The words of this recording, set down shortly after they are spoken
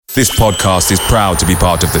This podcast is proud to be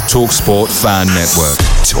part of the TalkSport Fan Network.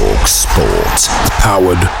 TalkSport.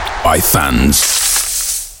 Powered by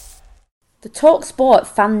fans. The TalkSport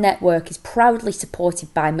Fan Network is proudly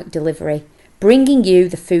supported by McDelivery, bringing you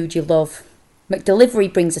the food you love.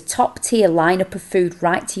 McDelivery brings a top-tier lineup of food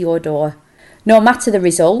right to your door. No matter the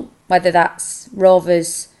result, whether that's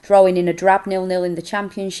Rovers throwing in a drab 0-0 in the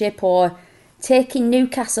Championship or taking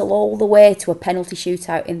Newcastle all the way to a penalty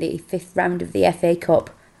shootout in the 5th round of the FA Cup,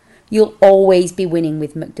 you'll always be winning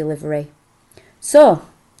with McDelivery. So,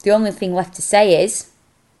 the only thing left to say is,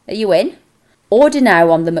 are you in? Order now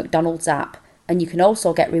on the McDonald's app, and you can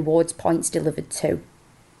also get rewards points delivered too.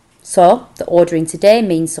 So, the ordering today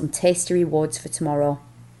means some tasty rewards for tomorrow.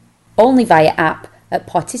 Only via app at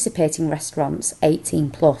participating restaurants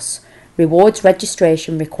 18+. Rewards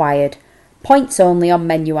registration required. Points only on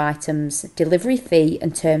menu items. Delivery fee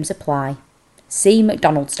and terms apply. See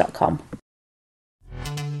mcdonalds.com.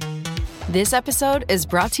 This episode is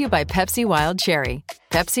brought to you by Pepsi Wild Cherry.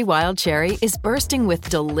 Pepsi Wild Cherry is bursting with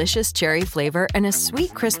delicious cherry flavor and a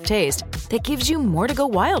sweet, crisp taste that gives you more to go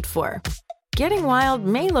wild for. Getting wild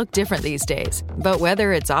may look different these days, but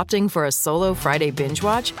whether it's opting for a solo Friday binge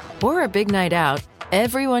watch or a big night out,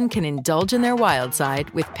 everyone can indulge in their wild side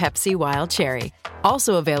with Pepsi Wild Cherry.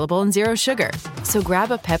 Also available in Zero Sugar. So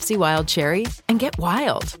grab a Pepsi Wild Cherry and get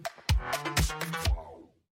wild.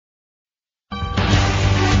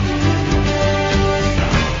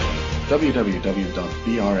 www.brfcs.com.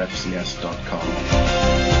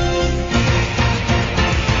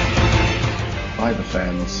 By the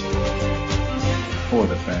fans, for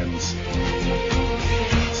the fans,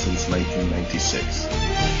 since 1996.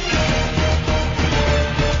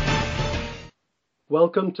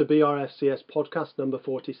 Welcome to BRFCS Podcast number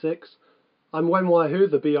 46. I'm Wen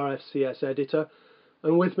Waihu, the BRFCS editor,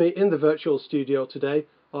 and with me in the virtual studio today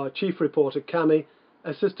are Chief Reporter Cami,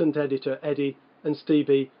 Assistant Editor Eddie, and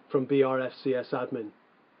Stevie from BRFCS Admin.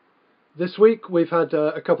 This week we've had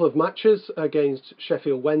a couple of matches against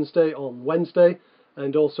Sheffield Wednesday on Wednesday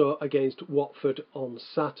and also against Watford on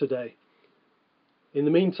Saturday. In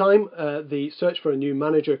the meantime, the search for a new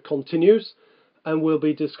manager continues and we'll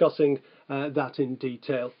be discussing that in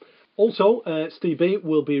detail. Also, Stevie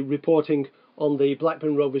will be reporting on the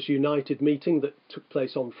Blackburn Rovers United meeting that took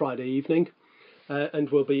place on Friday evening and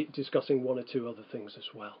we'll be discussing one or two other things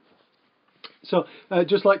as well. So,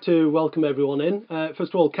 just like to welcome everyone in.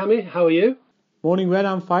 First of all, Cami, how are you? Morning, Ren,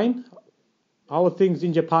 I'm fine. How are things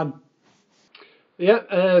in Japan?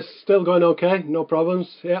 Yeah, still going okay, no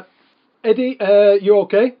problems, yeah. Eddie, you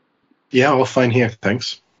okay? Yeah, all fine here,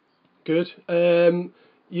 thanks. Good.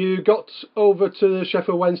 You got over to the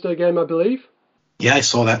Sheffield Wednesday game, I believe? Yeah, I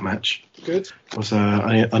saw that match. Good. I was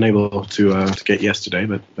unable to get yesterday,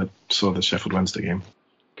 but saw the Sheffield Wednesday game.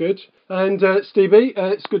 Good. And Stevie,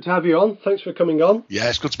 it's good to have you on. Thanks for coming on. Yeah,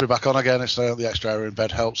 it's good to be back on again. It's the extra hour in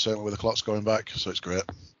bed helps, certainly with the clocks going back, so it's great.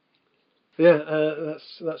 Yeah,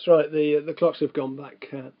 that's right. The clocks have gone back.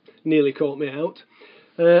 Nearly caught me out.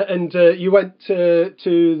 And you went to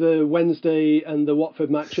the Wednesday and the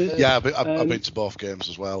Watford matches. Yeah, I've been to both games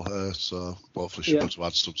as well, so hopefully should be able to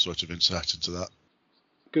add some sort of insight into that.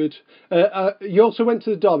 Good. You also went to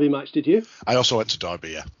the Derby match, did you? I also went to Derby,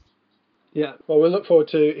 yeah. Yeah, well, we look forward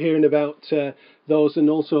to hearing about those and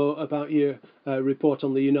also about your report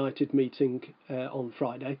on the United meeting on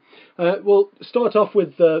Friday. We'll start off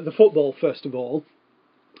with the football first of all.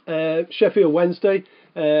 Sheffield Wednesday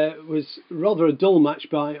was rather a dull match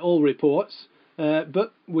by all reports,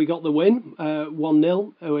 but we got the win,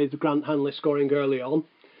 1-0, with Grant Hanley scoring early on.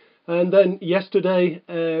 And then yesterday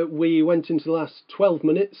we went into the last 12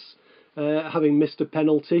 minutes having missed a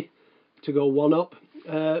penalty to go 1-up.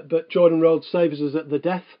 But Jordan Rhodes saves us at the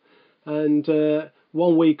death, and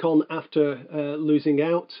 1 week on after losing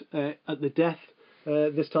out at the death,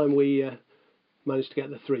 this time we managed to get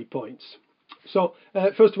the 3 points. So,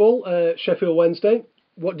 first of all, Sheffield Wednesday,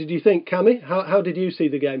 what did you think, Cami? How did you see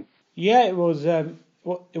the game? Yeah, it wasn't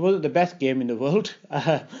the best game in the world.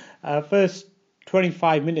 First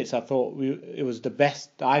 25 minutes, I thought it was the best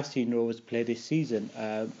I've seen Rovers play this season.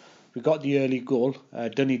 We got the early goal.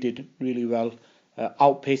 Dunny did really well.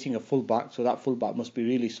 Outpacing a fullback, so that fullback must be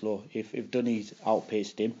really slow if Dunny's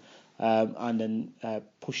outpaced him, and then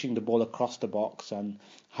pushing the ball across the box, and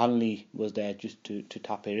Hanley was there just to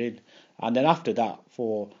tap it in. And then after that,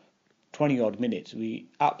 for 20 odd minutes, we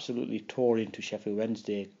absolutely tore into Sheffield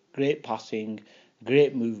Wednesday. Great passing,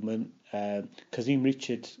 great movement. Kazim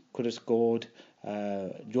Richards could have scored.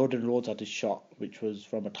 Jordan Rhodes had a shot which was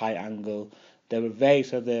from a tight angle. There were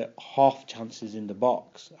various other half chances in the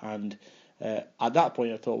box, and at that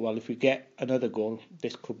point I thought, well, if we get another goal,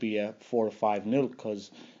 this could be a 4 or 5-0, because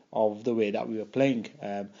of the way that we were playing.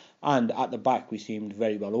 And at the back, we seemed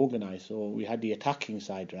very well organised. So we had the attacking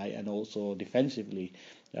side, right, and also defensively,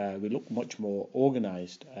 we looked much more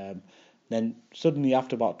organised. Then suddenly,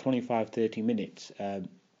 after about 25-30 minutes,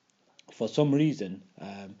 for some reason,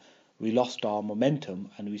 we lost our momentum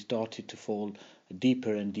and we started to fall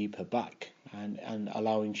deeper and deeper back, and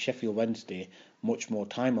allowing Sheffield Wednesday much more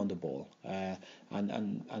time on the ball.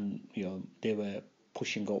 And you know, they were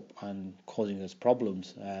pushing up and causing us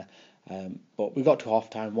problems. But we got to half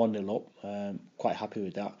time 1-0 up. Quite happy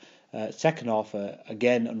with that. Second half,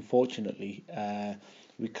 again, unfortunately,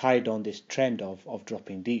 we carried on this trend of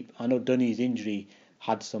dropping deep. I know Dunny's injury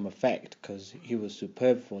had some effect because he was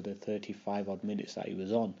superb for the 35 odd minutes that he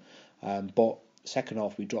was on. But second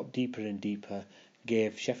half, we dropped deeper and deeper,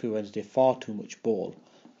 gave Sheffield Wednesday far too much ball.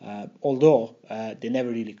 Although they never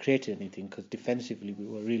really created anything, because defensively we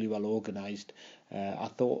were really well organised. I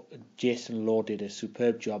thought Jason Law did a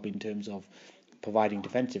superb job in terms of providing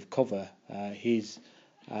defensive cover. His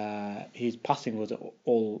passing was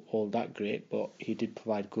all that great, but he did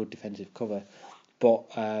provide good defensive cover. But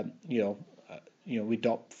you know, we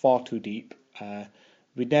dropped far too deep.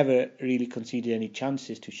 We never really conceded any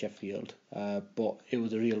chances to Sheffield, but it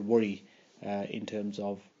was a real worry in terms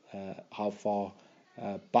of how far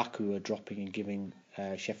back we were dropping and giving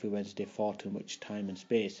Sheffield Wednesday far too much time and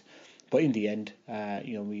space. But in the end,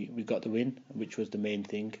 you know, we got the win, which was the main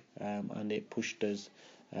thing, and it pushed us,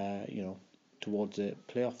 you know, towards a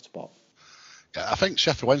playoff spot. Yeah, I think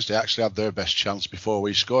Sheffield Wednesday actually had their best chance before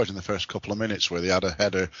we scored in the first couple of minutes, where they had a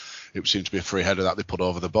header. It seemed to be a free header that they put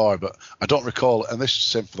over the bar. But I don't recall, and this is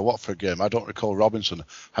the same for the Watford game, I don't recall Robinson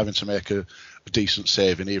having to make a decent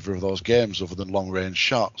save in either of those games other than long-range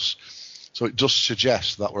shots. So it does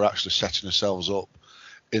suggest that we're actually setting ourselves up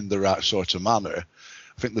in the right sort of manner.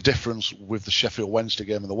 I think the difference with the Sheffield Wednesday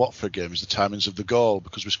game and the Watford game is the timings of the goal,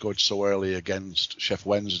 because we scored so early against Sheffield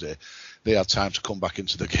Wednesday. They had time to come back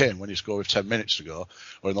into the game. When you score with 10 minutes to go,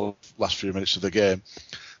 or in the last few minutes of the game,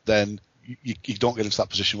 then you don't get into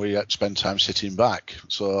that position where you have to spend time sitting back.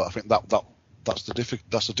 So I think that's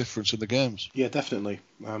the difference in the games. Yeah, definitely.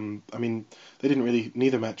 I mean, they didn't really,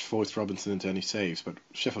 neither match forced Robinson into any saves, but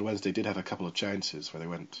Sheffield Wednesday did have a couple of chances where they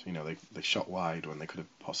went, you know, they shot wide when they could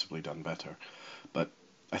have possibly done better. But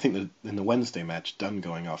I think that in the Wednesday match, Dunn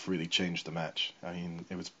going off really changed the match. I mean,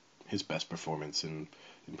 it was his best performance in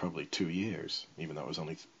probably 2 years, even though it was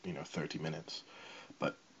only, you know, 30 minutes.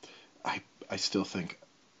 But I still think,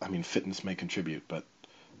 I mean, fitness may contribute, but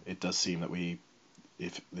it does seem that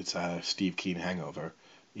if it's a Steve Keane hangover,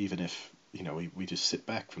 even if, you know, we just sit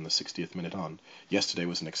back from the 60th minute on. Yesterday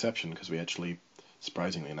was an exception because we actually,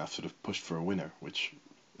 surprisingly enough, sort of pushed for a winner, which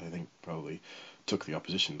I think probably took the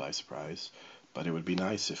opposition by surprise. But it would be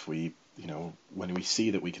nice if we, you know, when we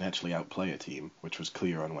see that we can actually outplay a team, which was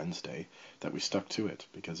clear on Wednesday, that we stuck to it,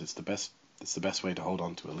 because it's the best way to hold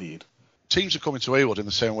on to a lead. Teams are coming to Ewood in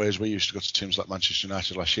the same way as we used to go to teams like Manchester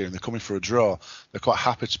United last year, and they're coming for a draw. They're quite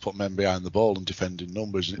happy to put men behind the ball and defend in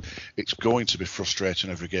numbers. It's going to be frustrating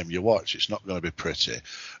every game you watch. It's not going to be pretty,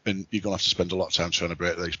 and you're going to have to spend a lot of time trying to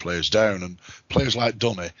break these players down. And players like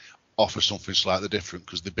Dunny offer something slightly different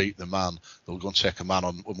because they beat the man. They'll go and take a man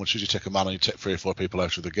on. Once you take a man on, you take 3 or 4 people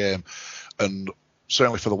out of the game. And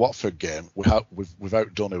certainly for the Watford game,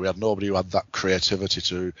 without Dunny, we had nobody who had that creativity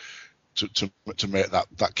to make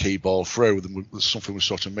that key ball through. Something was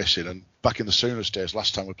sort of missing. And back in the Sooners days,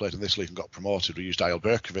 last time we played in this league and got promoted, we used Eyal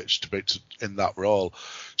Berkovic in that role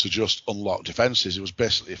to just unlock defences. He was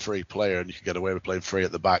basically a free player, and you could get away with playing free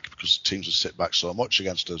at the back because teams would sit back so much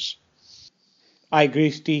against us. I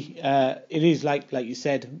agree, Steve. It is like you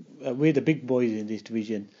said, we're the big boys in this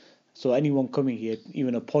division. So anyone coming here,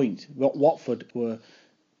 even a point, Watford were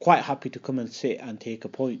quite happy to come and sit and take a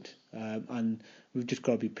point. And we've just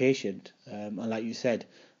got to be patient. And like you said,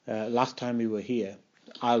 last time we were here,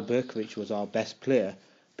 Eyal Berkovic was our best player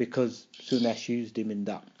because Souness used him in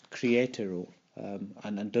that creator role.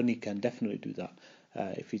 And Dunny can definitely do that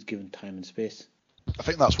if he's given time and space. I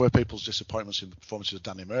think that's where people's disappointments in the performances of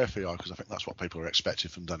Danny Murphy are, because I think that's what people are expecting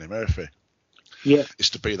from Danny Murphy. Yeah,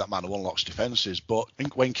 is to be that man who unlocks defences. But I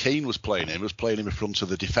think when Keane was playing him in front of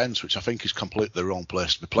the defence, which I think is completely the wrong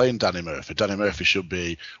place to be playing Danny Murphy. Danny Murphy should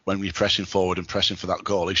be, when we're pressing forward and pressing for that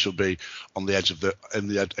goal, he should be on the edge of the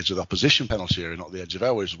edge of the opposition penalty area, not the edge of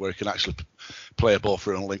ours, where he can actually play a ball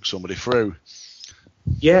through and link somebody through.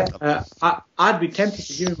 Yeah, I'd be tempted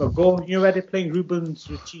to give him a go. You know where they're playing Rubens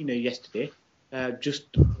Regina yesterday? Just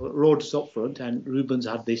roads up front, and Rubens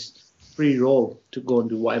had this free role to go and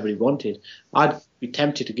do whatever he wanted. I'd be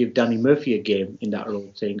tempted to give Danny Murphy a game in that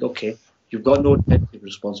role, saying, okay, you've got no defensive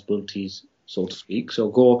responsibilities, so to speak. So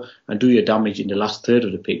go and do your damage in the last third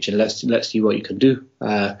of the pitch, and let's see what you can do.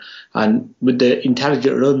 And with the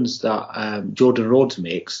intelligent runs that Jordan Rhodes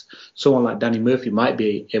makes, someone like Danny Murphy might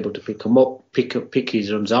be able to pick him up, pick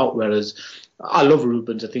his runs out. Whereas I love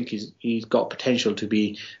Rubens. I think he's got potential to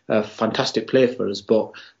be a fantastic player for us,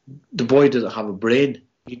 but the boy doesn't have a brain.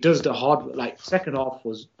 He does the hard, like second half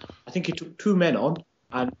was, I think he took 2 men on,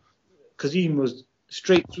 and Kazim was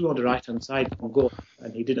straight through on the right-hand side on goal,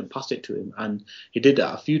 and he didn't pass it to him. And he did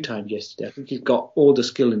that a few times yesterday. I think he's got all the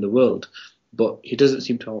skill in the world, but he doesn't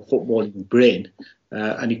seem to have a footballing brain,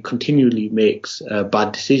 and he continually makes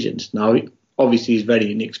bad decisions. Now, obviously, he's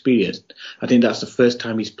very inexperienced. I think that's the first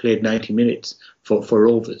time he's played 90 minutes for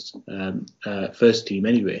Rovers, first team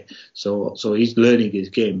anyway. So he's learning his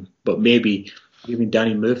game, but maybe giving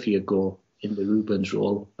Danny Murphy a go in the Rubens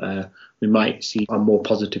role, we might see a more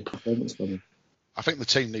positive performance from him. I think the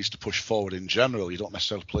team needs to push forward in general. You don't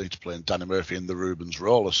necessarily need to play Danny Murphy in the Rubens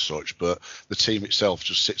role as such, but the team itself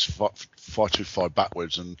just sits far too far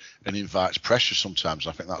backwards and invites pressure sometimes.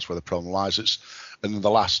 I think that's where the problem lies. And in the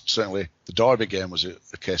last, certainly the Derby game was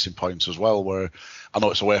a case in point as well, where I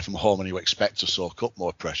know it's away from home and you expect to soak up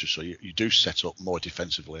more pressure, so you do set up more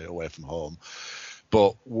defensively away from home.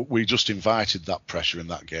 But we just invited that pressure in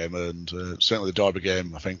that game, and certainly the Derby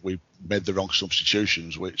game, I think we made the wrong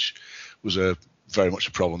substitutions, which was very much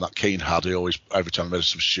a problem that Keane had. He always, every time he made a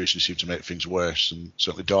substitution, he seemed to make things worse. And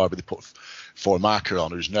certainly Derby, they put for a marker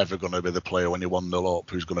on who's never going to be the player when you're 1-0 up,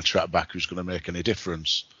 who's going to track back, who's going to make any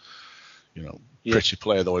difference. Pretty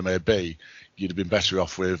player though he may be, you'd have been better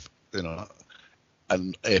off with,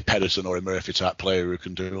 a Pedersen or a Murphy type player who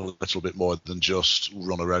can do a little bit more than just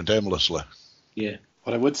run around aimlessly. Yeah.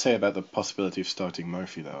 What I would say about the possibility of starting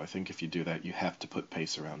Murphy, though, I think if you do that, you have to put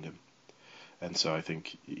pace around him. And so I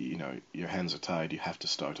think, your hands are tied. You have to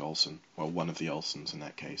start Olsen, well, one of the Olsens in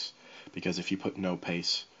that case. Because if you put no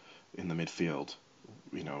pace in the midfield,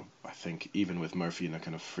 I think even with Murphy in a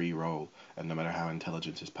kind of free role, and no matter how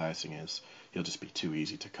intelligent his passing is, he'll just be too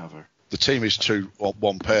easy to cover. The team is too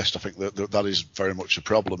one-paced. I think that is very much a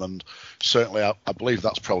problem, and certainly I believe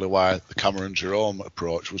that's probably why the Cameron Jerome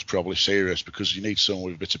approach was probably serious, because you need someone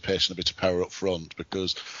with a bit of pace and a bit of power up front,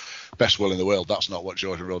 because best will in the world, that's not what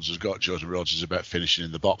Jordan Rhodes has got. Jordan Rhodes is about finishing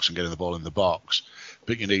in the box and getting the ball in the box,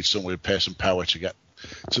 but you need someone with pace and power to get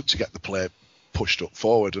the play pushed up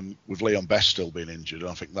forward. And with Leon Best still being injured,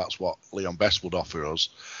 I think that's what Leon Best would offer us.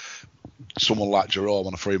 Someone like Jerome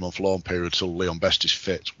on a 3-month loan period until Leon Best is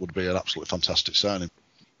fit would be an absolutely fantastic signing.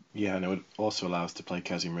 Yeah, and it would also allow us to play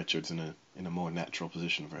Kazim Richards in a more natural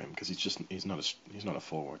position for him, because he's not a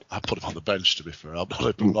forward. I put him on the bench, to be fair. I'm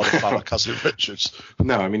not a fan of Kazim Richards.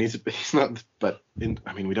 No, I mean he's not. But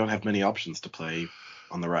we don't have many options to play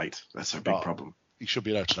on the right. That's our big problem. He should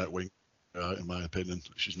be an out-and-out wing, in my opinion.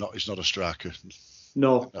 He's not a striker.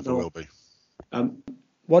 No, never will be.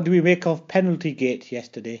 What do we make of penalty gate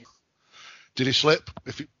yesterday? Did he slip?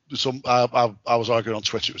 I was arguing on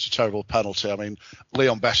Twitter it was a terrible penalty. I mean,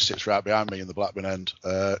 Leon Best sits right behind me in the Blackburn end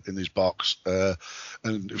in his box,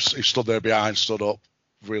 and he stood there behind, stood up,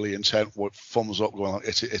 really intent, with thumbs up, going like,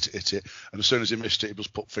 hit it. And as soon as he missed it, he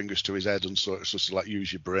just put fingers to his head, and so it's just like,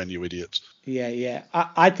 use your brain, you idiot. Yeah.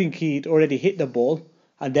 I think he'd already hit the ball,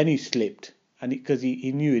 and then he slipped, and because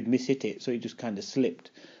he knew he'd miss-hit it, so he just kind of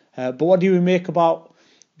slipped. But what do you make about?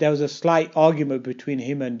 There was a slight argument between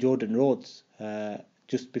him and Jordan Rhodes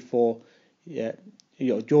just before.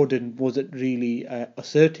 Jordan wasn't really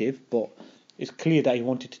assertive, but it's clear that he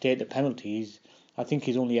wanted to take the penalty. I think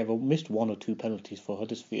he's only ever missed 1 or 2 penalties for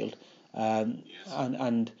Huddersfield,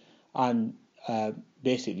 and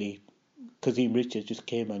basically Kazim Richards just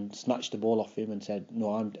came and snatched the ball off him and said,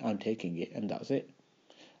 "No, I'm taking it," and that's it.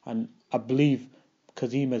 And I believe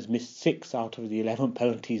Kazim has missed 6 out of the 11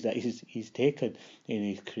 penalties that he's taken in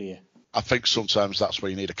his career. I think sometimes that's where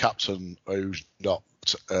you need a captain who's not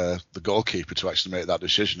the goalkeeper to actually make that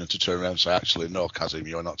decision and to turn around and say, actually, no, Kazim,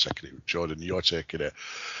 you're not taking it. Jordan, you're taking it.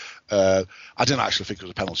 I didn't actually think it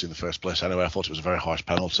was a penalty in the first place anyway. I thought it was a very harsh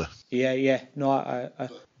penalty. Yeah. No,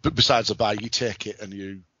 But besides the bag, you take it and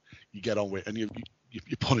you get on with it and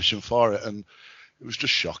you punish him for it. And it was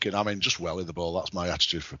just shocking. I mean, just well in the ball. That's my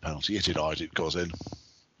attitude for a penalty. Hit it hard, it goes in.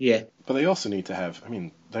 Yeah. But they also need to have,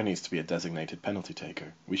 there needs to be a designated penalty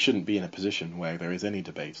taker. We shouldn't be in a position where there is any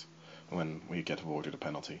debate when we get awarded a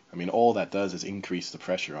penalty. All that does is increase the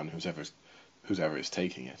pressure on whoever is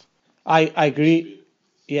taking it. I agree.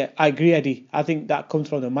 Yeah, I agree, Eddie. I think that comes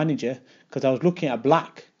from the manager, because I was looking at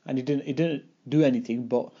Black and he didn't do anything,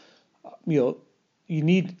 but you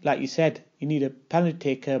need, like you said, you need a penalty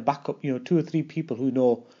taker, backup, 2 or 3 people who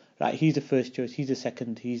know, right, he's the first choice, he's the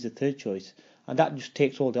second, he's the third choice. And that just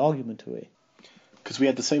takes all the argument away. Because we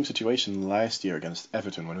had the same situation last year against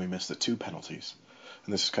Everton when we missed the 2 penalties.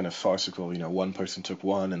 And this is kind of farcical, one person took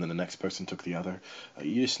one and then the next person took the other.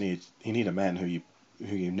 You need a man who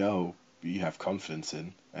you know you have confidence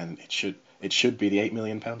in, and it should be the £8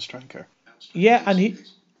 million striker. Yeah, and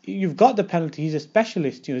you've got the penalty. He's a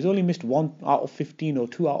specialist. He's only missed 1 out of 15 or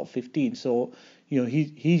 2 out of 15. So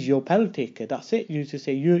he's your penalty taker. That's it. You just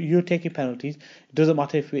say you're taking penalties. It doesn't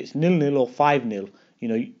matter if it's 0-0 or 5-0.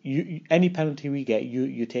 You any penalty we get,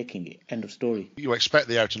 you're taking it. End of story. You expect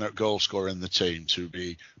the out-and-out goal scorer in the team to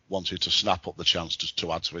be wanting to snap up the chance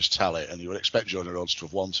to add to his tally, and you would expect Jordan Rhodes to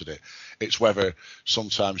have wanted it. It's whether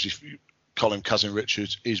sometimes if Colin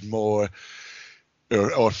Kazim-Richards is more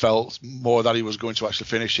or felt more that he was going to actually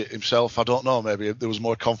finish it himself. I don't know. Maybe there was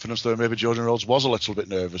more confidence there. Maybe Jordan Rhodes was a little bit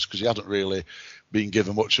nervous because he hadn't really been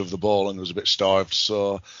given much of the ball and was a bit starved.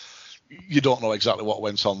 So you don't know exactly what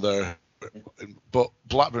went on there. But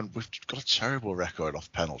Blackburn, we've got a terrible record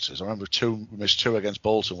off penalties. I remember we missed 2 against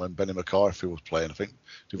Bolton when Benny McCarthy was playing. I think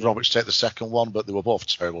did Roberts take the second one, but they were both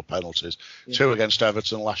terrible penalties. Yeah. 2 against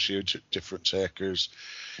Everton last year, 2 different takers.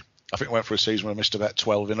 I think we went for a season where we missed about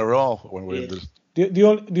 12 in a row when we were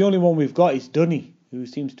the only one we've got is Dunny, who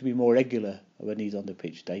seems to be more regular when he's on the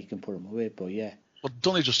pitch. That he can put him away, but yeah. Well,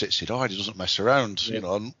 Dunny just hits it hard. He doesn't mess around,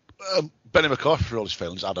 And Benny McCarthy, for all his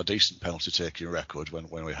failings, had a decent penalty-taking record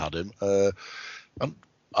when we had him. And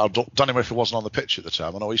Danny Murphy wasn't on the pitch at the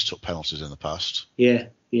time. I know he's took penalties in the past. Yeah.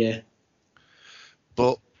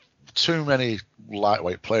 But too many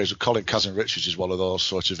lightweight players. Colin Kazim-Richards is one of those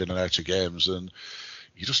sort of in and out of games, and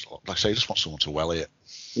you just, like I say, you just want someone to welly it.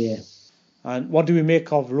 Yeah. And what do we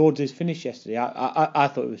make of Rhodes' finish yesterday? I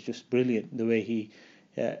thought it was just brilliant, the way he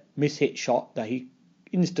mishit shot that he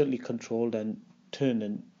instantly controlled and turned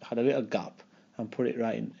and had a little gap and put it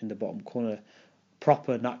right in the bottom corner.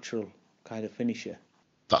 Proper, natural kind of finisher.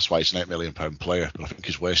 That's why he's an £8 million player, but I think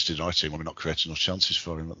he's wasted in our team when we're not creating enough chances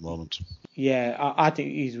for him at the moment. Yeah, I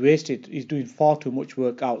think he's wasted. He's doing far too much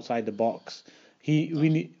work outside the box. We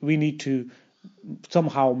need to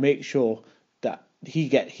somehow make sure that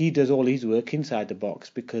he does all his work inside the box,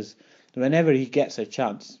 because whenever he gets a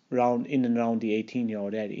chance in and around the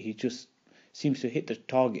 18-yard area, he just seems to hit the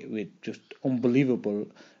target with just unbelievable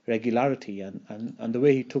regularity, and the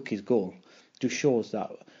way he took his goal just shows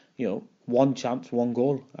that one chance, one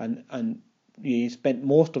goal, and he spent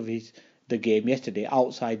most of the game yesterday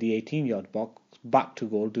outside the 18-yard box, back to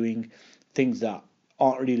goal, doing things that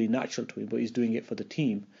aren't really natural to him, but he's doing it for the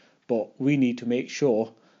team. But we need to make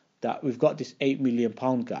sure that we've got this £8 million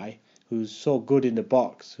guy who's so good in the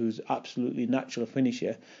box, who's absolutely natural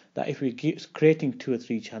finisher, that if we keep creating 2 or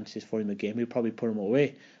 3 chances for him a game, we'll probably put him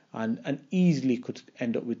away and easily could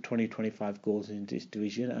end up with 20-25 goals in this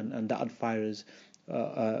division, and that would fire us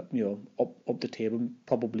up the table,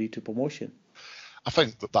 probably to promotion. I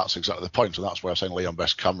think that's exactly the point, and that's why I'm saying Leon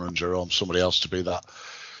Best, Cameron Jerome, somebody else to be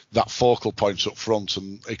that focal point up front,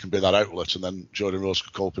 and he can be that outlet, and then Jordan Rhodes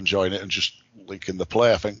could come up and join it and just link in the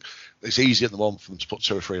play. I think it's easy at the moment for them to put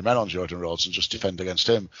 2 or 3 men on Jordan Rhodes and just defend against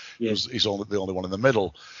him, because he's the only one in the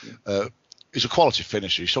middle. Yeah. He's a quality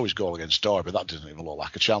finisher. He saw his goal against Derby. That didn't even look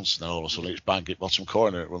like a chance, and then all of a sudden it's bang it bottom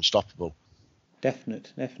corner. It was unstoppable.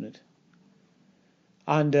 Definite.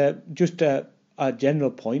 And just a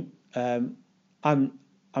general point, I'm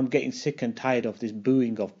getting sick and tired of this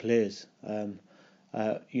booing of players.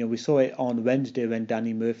 We saw it on Wednesday when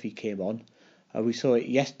Danny Murphy came on. We saw it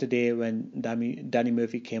yesterday when Danny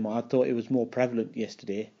Murphy came on. I thought it was more prevalent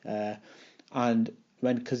yesterday. And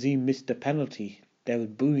when Kazim missed the penalty, there was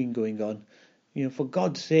booing going on. For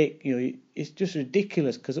God's sake, it's just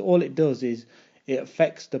ridiculous, because all it does is it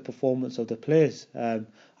affects the performance of the players.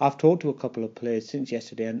 I've talked to a couple of players since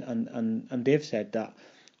yesterday, and they've said that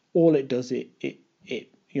all it does,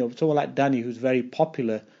 someone like Danny, who's very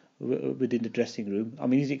popular within the dressing room. I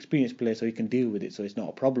mean, he's an experienced player, so he can deal with it, so it's not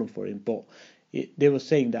a problem for him. But they were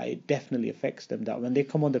saying that it definitely affects them, that when they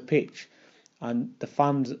come on the pitch and the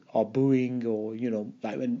fans are booing, or,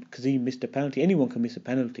 like when Kazim missed a penalty, anyone can miss a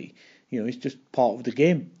penalty. It's just part of the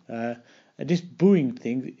game. And this booing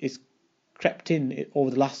thing is crept in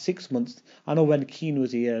over the last 6 months. I know when Keane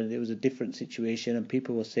was here and it was a different situation, and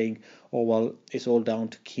people were saying, oh, well, it's all down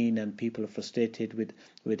to Keane and people are frustrated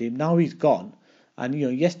with him. Now he's gone. And,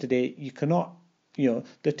 yesterday, you cannot,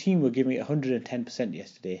 the team were giving it 110%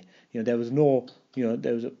 yesterday. There was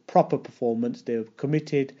there was a proper performance. They were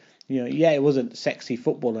committed. It wasn't sexy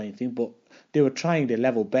football or anything, but they were trying their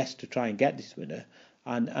level best to try and get this winner.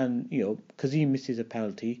 And Kazim misses a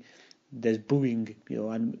penalty, there's booing,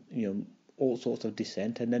 and, all sorts of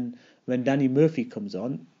dissent. And then when Danny Murphy comes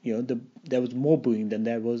on, there was more booing than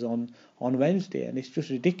there was on Wednesday. And it's just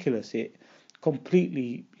ridiculous. It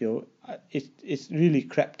completely, it's really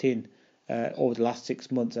crept in over the last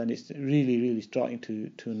 6 months, and it's really starting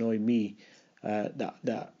to annoy me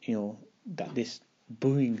that this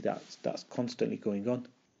booing that's constantly going on.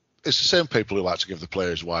 It's the same people who like to give the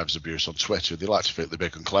players' wives abuse on Twitter. They like to think they're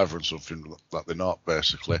big and clever and something that they're not,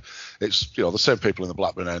 basically. It's, the same people in the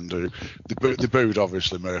Blackburn end who they booed,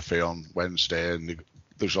 obviously, Murphy on Wednesday, and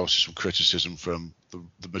there's obviously some criticism from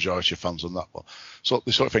the majority of fans on that one. So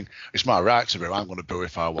they sort of think, it's my right to boo, I'm going to boo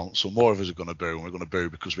if I want. So more of us are going to boo, and we're going to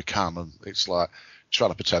boo because we can. And it's like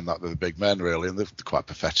trying to pretend that they're the big men, really, and they're quite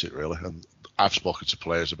pathetic, really. And I've spoken to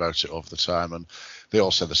players about it over the time, and they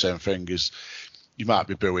all said the same thing, is you might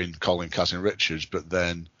be booing Colin, Kaz and Richards, but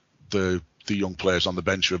then the young players on the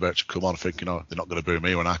bench are about to come on thinking, they're not going to boo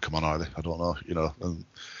me when I come on, are they? I don't know, and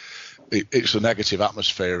it's a negative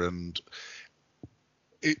atmosphere, and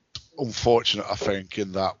it's unfortunate, I think,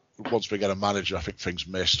 in that once we get a manager, I think things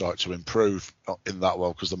may start to improve in that way,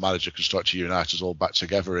 because the manager can start to unite us all back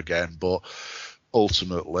together again. But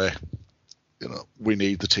ultimately, we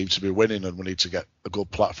need the team to be winning, and we need to get a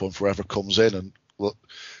good platform for whoever comes in. And look,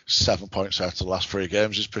 7 points out of the last 3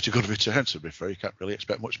 games is pretty good return, to be fair. You can't really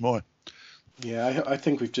expect much more. Yeah, I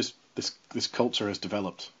think we've just this culture has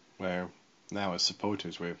developed where now as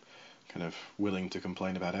supporters we're kind of willing to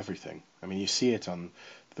complain about everything. I mean, you see it on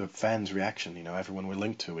the fans' reaction. Everyone we're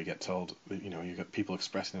linked to, we get told, you got people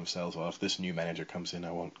expressing themselves, well, if this new manager comes in,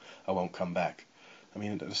 I won't come back. I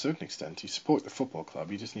mean, at a certain extent, you support the football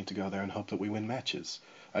club, you just need to go there and hope that we win matches.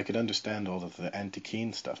 I could understand all of the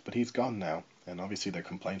anti-Keane stuff, but he's gone now, and obviously there are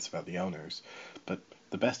complaints about the owners, but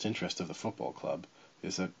the best interest of the football club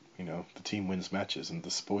is that, the team wins matches and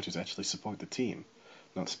the supporters actually support the team,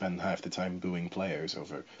 not spend half the time booing players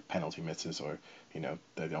over penalty misses or,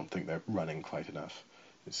 they don't think they're running quite enough.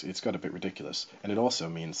 It's got a bit ridiculous. And it also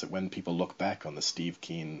means that when people look back on the Steve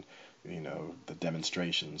Keane, the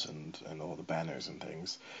demonstrations and all the banners and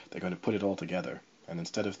things, they're going to put it all together. And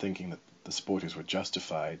instead of thinking that the supporters were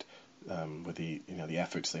justified with the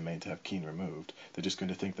efforts they made to have Keane removed, they're just going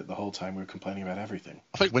to think that the whole time we were complaining about everything.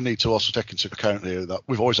 I think we need to also take into account here that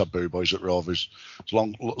we've always had boo boys at Rovers. As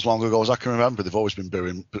long ago as I can remember, they've always been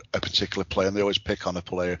booing a particular player, and they always pick on a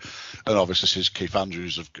player. And obviously, since Keith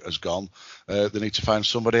Andrews has gone, they need to find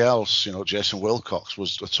somebody else. Jason Wilcox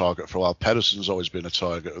was a target for a while. Pedersen's always been a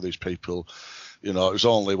target of these people. It was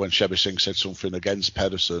only when Shebby Singh said something against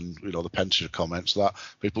Pedersen, the Pension comments, that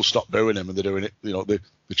people stopped booing him, and they're doing it, they're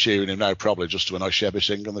cheering him now probably just to annoy Shebby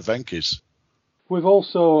Singh and the Venkies. We've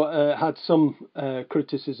also had some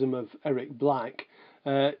criticism of Eric Black,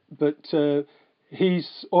 but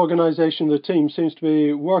his organisation of the team seems to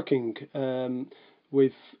be working.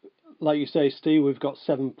 We've, like you say, Steve, we've got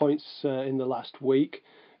 7 points in the last week,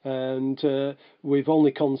 and we've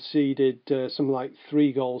only conceded something like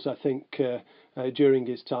 3 goals, I think, during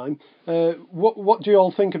his time. What do you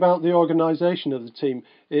all think about the organisation of the team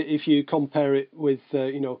if you compare it with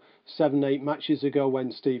 7-8 matches ago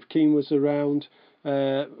when Steve Keane was around,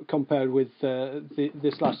 compared with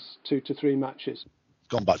this last 2 to 3 matches?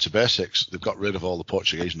 Gone back to basics. They've got rid of all the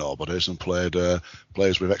Portuguese nobodies and played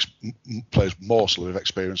players mostly with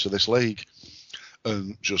experience of this league,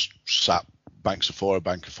 and just sat bank of four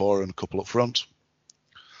and a couple up front.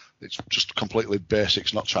 It's just completely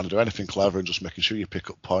basics, not trying to do anything clever, and just making sure you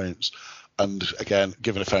pick up points. And again,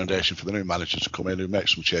 giving a foundation for the new manager to come in who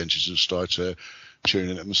makes some changes and start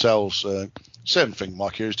tuning it themselves. Same thing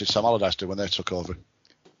Mark Hughes did, Sam Allardyce did when they took over.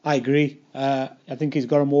 I agree. I think he's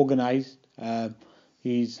got them organised.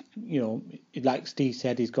 He's, like Steve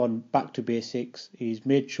said, he's gone back to basics. He's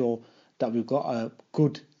made sure that we've got a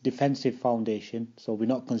good defensive foundation, so we're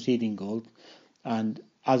not conceding goals. And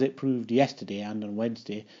as it proved yesterday and on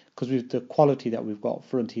Wednesday, because with the quality that we've got up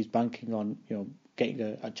front, he's banking on getting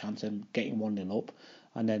a chance and getting 1-0 up,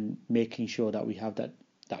 and then making sure that we have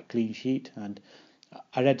that clean sheet. And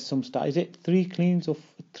I read some stat. Is it 3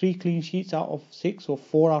 clean sheets out of 6 or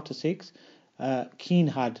 4 out of 6? Keane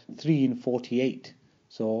had 3 in 48.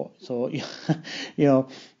 So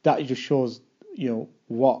that just shows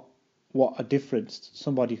what a difference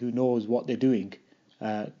somebody who knows what they're doing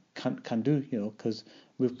can do. Because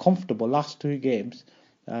we're comfortable last 2 games,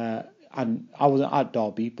 and I wasn't at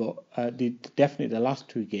Derby, but definitely the last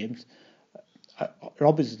 2 games,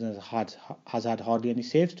 Robinson has had hardly any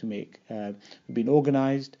saves to make. We've been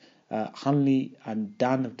organised. Hanley and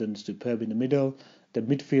Dan have done superb in the middle. The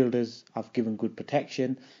midfielders have given good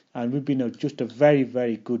protection, and we've been just a very,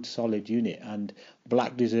 very good, solid unit. And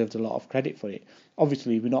Black deserves a lot of credit for it.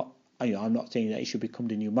 Obviously, we're not. I'm not saying that he should become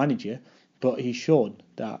the new manager, but he's shown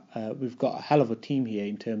that we've got a hell of a team here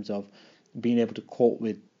in terms of being able to cope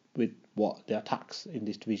with what the attacks in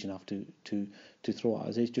this division have to throw at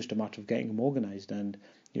us. It's just a matter of getting them organised, and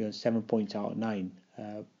 7 points out of 9,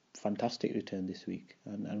 fantastic return this week,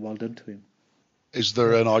 and well done to him. Is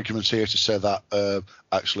there an argument here to say that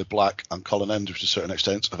actually Black and Colin Enders, to a certain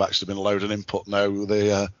extent, have actually been allowed an input now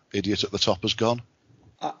the idiot at the top has gone?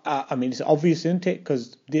 I mean, it's obvious, isn't it?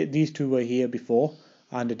 Because these two were here before,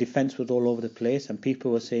 and the defence was all over the place, and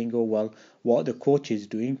people were saying, oh, well, what are the coaches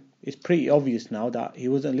doing? It's pretty obvious now that he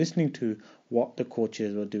wasn't listening to what the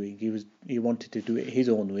coaches were doing. He wanted to do it his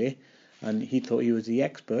own way, and he thought he was the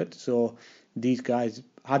expert. So these guys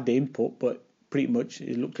had the input, but pretty much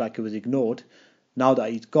it looked like it was ignored. Now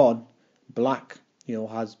that he's gone, Black,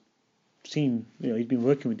 has seen, he's been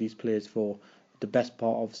working with these players for the best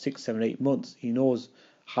part of 6, 7, 8 months. He knows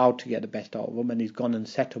how to get the best out of them, and he's gone and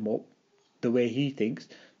set them up the way he thinks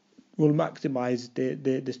will maximise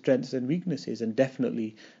the strengths and weaknesses. And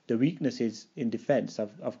definitely the weaknesses in defence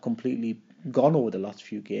have completely gone over the last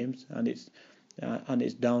few games, and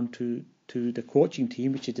it's down to the coaching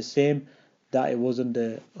team, which is the same that it was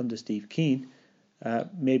under Steve Keane,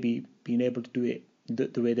 maybe being able to do it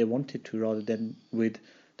the way they wanted to, rather than with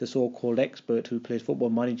the so-called expert who plays Football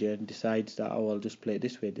Manager and decides that, I'll just play it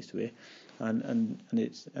this way, and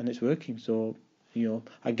it's working. So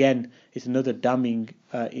again, it's another damning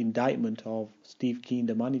indictment of Steve Keane,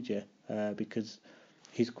 the manager, because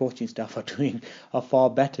his coaching staff are doing a far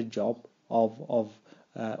better job of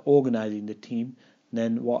organising the team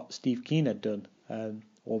than what Steve Keane had done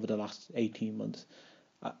over the last 18 months.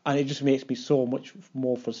 And it just makes me so much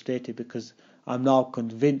more frustrated, because I'm now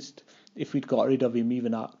convinced if we'd got rid of him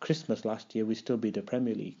even at Christmas last year, we'd still be the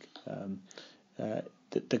Premier League.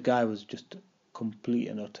 The guy was just complete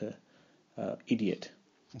and utter idiot.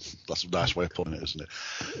 That's a nice way of putting it, isn't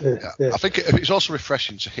it? Yeah. I think it's also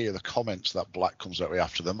refreshing to hear the comments that Black comes out with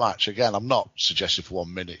after the match. Again, I'm not suggesting for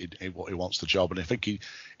 1 minute he wants the job, and I think he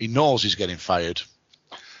knows he's getting fired.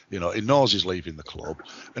 He knows he's leaving the club,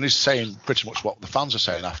 and he's saying pretty much what the fans are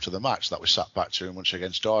saying after the match, that we sat back too much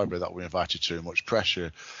against Derby, that we invited too much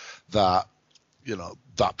pressure, that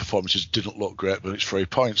that performances didn't look great, but it's 3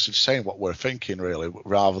 points. It's saying what we're thinking, really,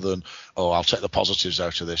 rather than, I'll take the positives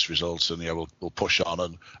out of this result, and we'll push on,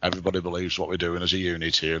 and everybody believes what we're doing as a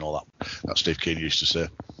unit here, and all that Steve Keane used to say.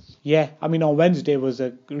 Yeah, I mean, on Wednesday was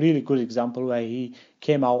a really good example where he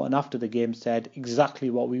came out and after the game said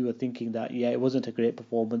exactly what we were thinking, that, it wasn't a great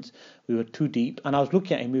performance, we were too deep. And I was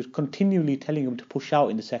looking at him, he was continually telling him to push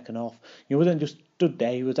out in the second half. He wasn't just stood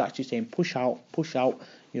there, he was actually saying push out.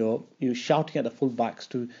 He was shouting at the full-backs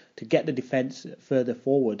to get the defence further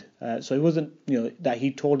forward. So it wasn't, that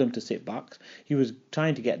he told them to sit back. He was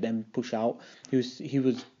trying to get them push out. He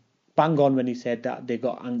was bang on when he said that they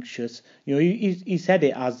got anxious. He said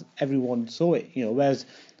it as everyone saw it. Whereas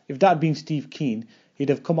if that had been Steve Keane, he'd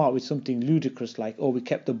have come out with something ludicrous like, we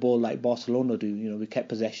kept the ball like Barcelona do. We kept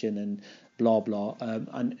possession and blah blah.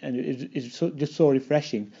 And it's just so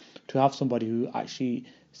refreshing to have somebody who actually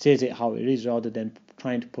says it how it is, rather than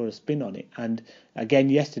trying to put a spin on it. And again,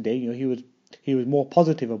 yesterday, he was more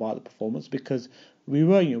positive about the performance, because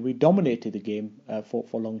we dominated the game for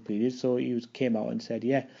long periods. So he came out and said,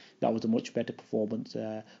 that was a much better performance.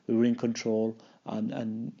 We were in control,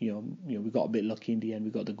 and we got a bit lucky in the end.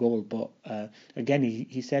 We got the goal, but again,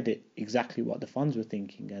 he said it exactly what the fans were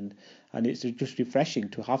thinking, and it's just refreshing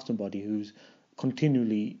to have somebody who's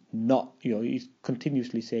continually not, he's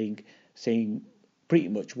continuously saying pretty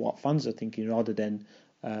much what fans are thinking, rather than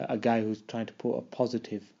a guy who's trying to put a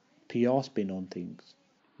positive PR spin on things.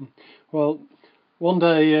 Well, one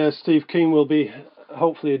day Steve Keane will be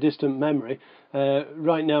hopefully a distant memory.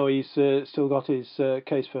 Right now he's still got his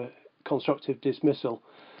case for constructive dismissal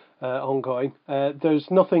ongoing. There's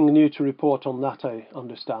nothing new to report on that, I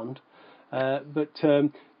understand. But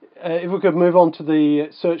if we could move on to the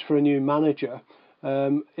search for a new manager.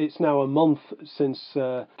 It's now a month since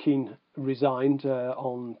Keane resigned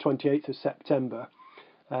on 28th of September.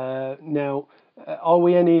 Now, are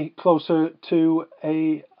we any closer to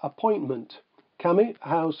a appointment? Cammy,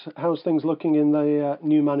 how's things looking in the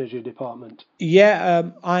new manager department?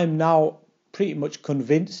 I'm now pretty much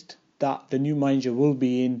convinced that the new manager will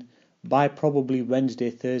be in by probably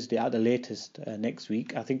Wednesday, Thursday at the latest next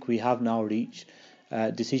week. I think we have now reached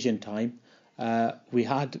decision time. We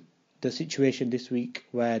had the situation this week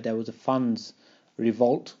where there was a fans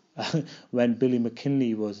revolt when Billy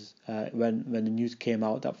McKinlay was when the news came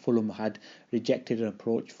out that Fulham had rejected an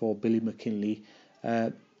approach for Billy McKinlay.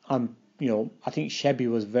 I think Shebby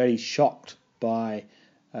was very shocked by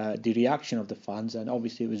the reaction of the fans, and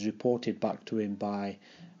obviously it was reported back to him by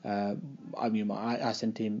I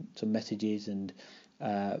sent him some messages, and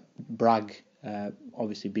Bragg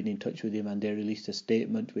obviously been in touch with him, and they released a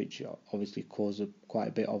statement which obviously caused quite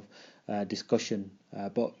a bit of discussion.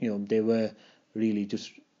 But they were really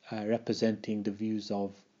just representing the views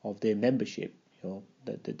of their membership.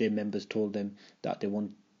 That their members told them that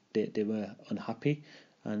they were unhappy,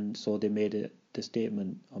 and so they made the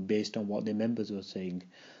statement based on what their members were saying.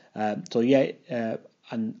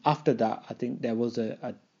 And after that, I think there was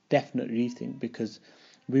a definite rethink, because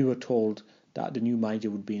we were told that the new manager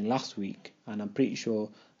would be in last week, and I'm pretty sure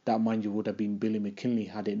that manager would have been Billy McKinley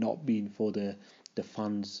had it not been for the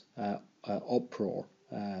fans' uproar.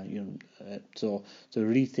 So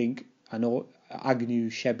rethink. I know Agnew,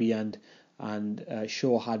 Shebby, and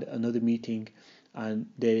Shaw had another meeting, and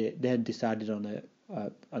they then decided on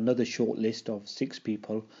another short list of 6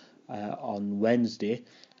 people on Wednesday,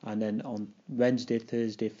 and then on Wednesday,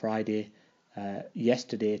 Thursday, Friday,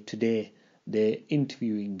 yesterday, today, they're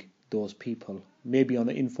interviewing those people, maybe on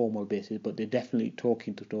an informal basis, but they're definitely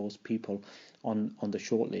talking to those people on the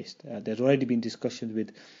short list. There's already been discussions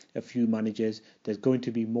with a few managers. There's going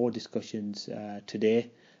to be more discussions today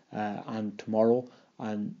and tomorrow,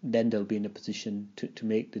 and then they'll be in a position to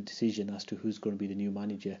make the decision as to who's going to be the new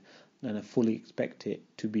manager. And I fully expect it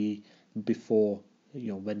to be before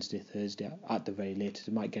Wednesday, Thursday at the very latest.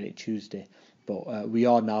 We might get it Tuesday, but we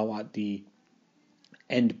are now at the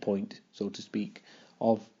end point, so to speak,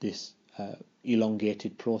 of this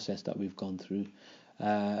elongated process that we've gone through.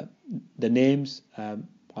 The names,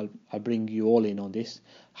 I'll bring you all in on this.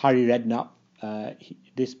 Harry Redknapp,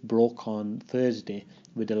 this broke on Thursday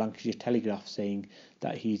with the Lancashire Telegraph saying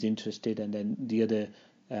that he's interested, and then the other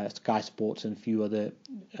Sky Sports and a few other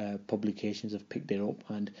publications have picked it up,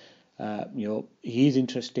 and he's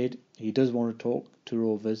interested. He does want to talk to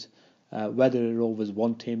Rovers. Whether Rovers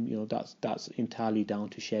want him, that's entirely down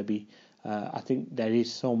to Shebby. I think there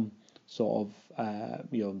is some sort of,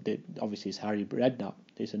 obviously it's Harry Redknapp.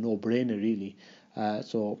 It's a no-brainer, really.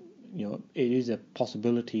 So it is a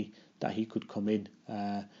possibility that he could come in.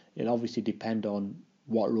 It'll obviously depend on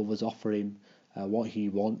what Rovers offer him, what he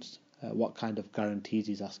wants, what kind of guarantees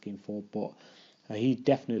he's asking for. But he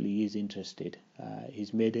definitely is interested.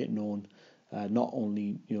 He's made it known, not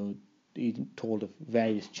only, he told of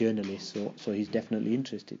various journalists, so he's definitely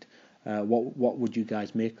interested. What would you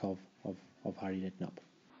guys make of Harry Redknapp?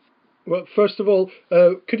 Well, first of all,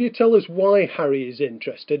 could you tell us why Harry is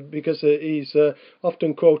interested? Because he's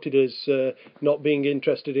often quoted as not being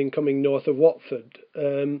interested in coming north of Watford.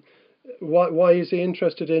 Why is he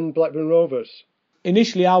interested in Blackburn Rovers?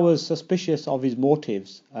 Initially, I was suspicious of his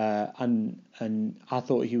motives, and I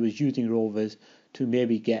thought he was using Rovers to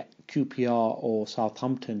maybe get QPR or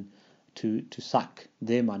Southampton to sack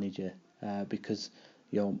their manager, because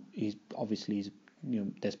there's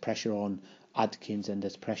pressure on Adkins and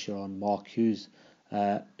there's pressure on Mark Hughes.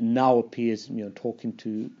 Now appears, talking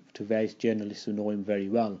to various journalists who know him very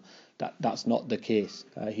well, that's not the case.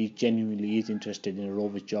 He genuinely is interested in a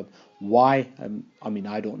Rovers job. Why?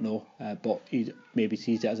 I don't know, but he maybe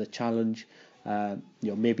sees it as a challenge.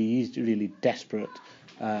 Maybe he's really desperate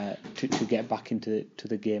to get back into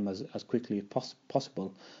the game as quickly as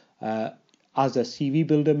possible. As a CV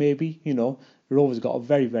builder, maybe, Rovers got a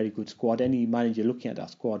very, very good squad. Any manager looking at that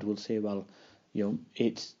squad will say, well,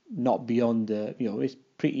 it's not beyond it's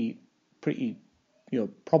pretty,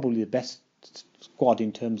 probably the best squad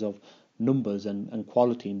in terms of numbers and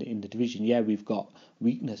quality in the division. Yeah, we've got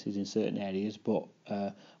weaknesses in certain areas, but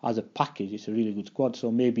as a package, it's a really good squad.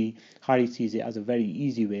 So maybe Harry sees it as a very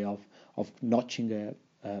easy way of notching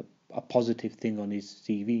a positive thing on his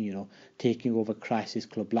CV, taking over Crisis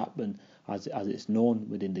Club Blackburn as it's known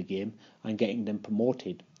within the game, and getting them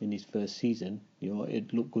promoted in his first season.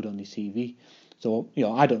 It looked good on his CV. So,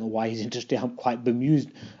 I don't know why he's interested. I'm quite bemused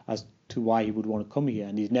as to why he would want to come here,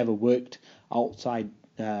 and he's never worked outside.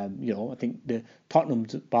 I think the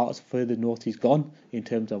Tottenham's about as further north he's gone in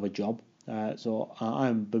terms of a job. So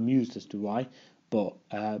I'm bemused as to why. But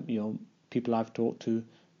people I've talked to,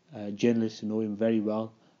 journalists who know him very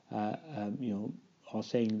well, are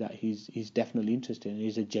saying that he's definitely interested, and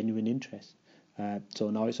he's a genuine interest. So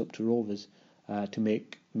now it's up to Rovers to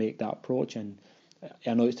make that approach. And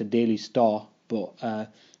I know it's the Daily Star, but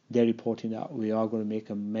they're reporting that we are going to make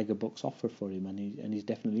a mega bucks offer for him, and he's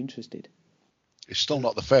definitely interested. He's still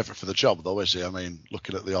not the favourite for the job, though, is he? I mean,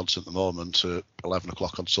 looking at the odds at the moment, 11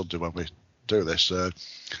 o'clock on Sunday when we do this,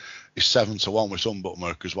 he's 7-1 with some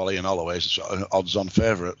bookmakers, while Ian Holloway's odds-on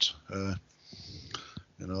favourite.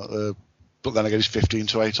 But then again, he's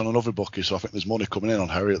 15-8 on another bookie, so I think there's money coming in on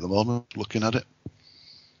Harry at the moment, looking at it.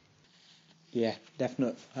 Yeah,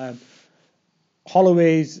 definitely.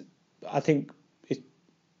 Holloway's, I think, it's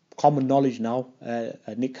common knowledge now.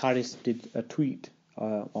 Nick Harris did a tweet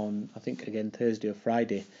on, I think, again Thursday or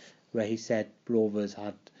Friday, where he said Rovers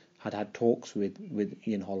had talks with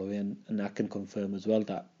Ian Holloway, and I can confirm as well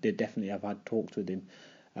that they definitely have had talks with him.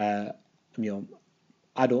 I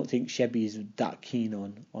don't think Shebby is that keen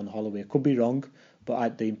on Holloway. Could be wrong,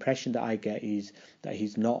 but the impression that I get is that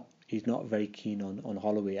he's not very keen on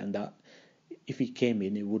Holloway, and that if he came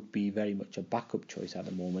in, it would be very much a backup choice at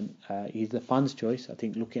the moment. He's the fans' choice. I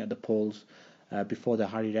think looking at the polls before the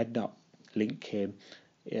Harry Redknapp link came,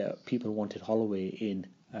 people wanted Holloway in,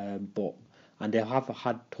 and they have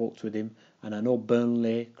had talks with him. And I know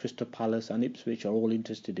Burnley, Crystal Palace, and Ipswich are all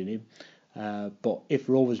interested in him. But if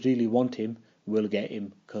Rovers really want him, we'll get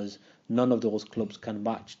him, because none of those clubs can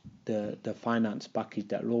match the finance package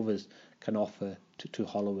that Rovers can offer to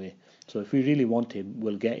Holloway. So if we really want him,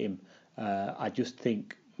 we'll get him. I just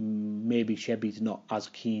think maybe Shebby's not as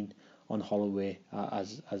keen on Holloway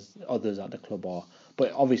as others at the club are.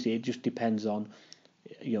 But obviously it just depends on,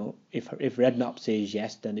 if Redknapp says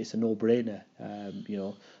yes, then it's a no-brainer.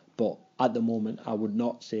 But at the moment, I would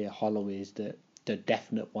not say Holloway is the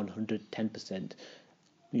definite 110%.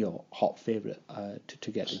 Hot favourite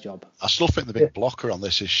to get the job. I still think the big blocker on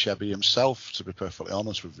this is Shebby himself, to be perfectly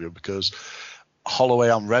honest with you, because Holloway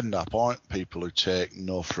and Redknapp aren't people who take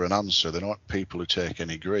no for an answer. They're not people who take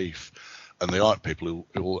any grief, and they aren't people who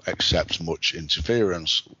will accept much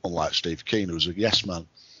interference, unlike Steve Keane, who's a yes man.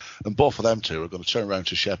 And both of them two are going to turn around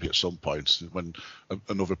to Shebby at some point when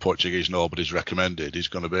another Portuguese nobody's recommended. He's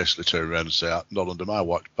going to basically turn around and say, not under my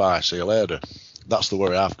watch, bye, see you later. That's the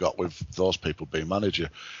worry I've got with those people being manager.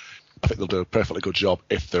 I think they'll do a perfectly good job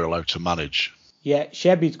if they're allowed to manage. Yeah,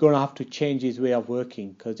 Shebby's going to have to change his way of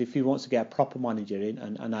working, because if he wants to get a proper manager in,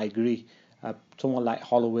 and I agree, someone like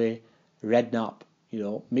Holloway, Redknapp,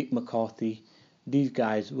 Mick McCarthy, these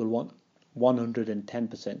guys will want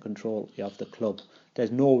 110% control of the club. There's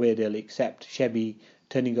no way they'll accept Shebby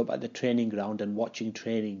turning up at the training ground and watching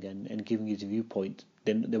training and giving his viewpoint.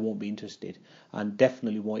 Then they won't be interested, and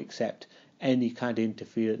definitely won't accept any kind of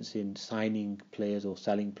interference in signing players or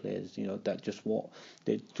selling players. That just won't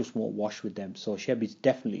wash with them. So Shebby's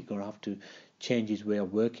definitely going to have to change his way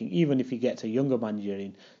of working, even if he gets a younger manager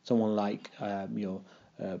in, someone like Gus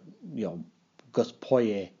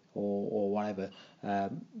Poyet or whatever.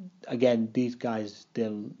 Again, these guys they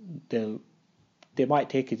might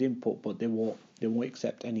take his input, but they won't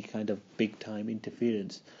accept any kind of big time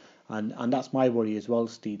interference. And that's my worry as well,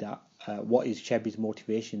 Steve. That what is Shebby's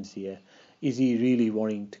motivations here? Is he really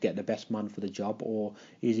wanting to get the best man for the job, or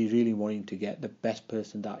is he really wanting to get the best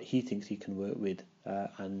person that he thinks he can work with,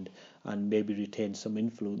 and maybe retain some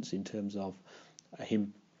influence in terms of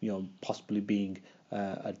him, possibly being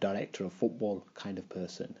a director of football kind of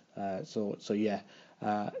person. So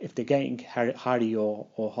if they're getting Harry or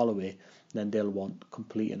Holloway, then they'll want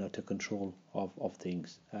complete and utter control of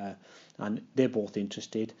things, and they're both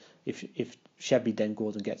interested. If Shebby then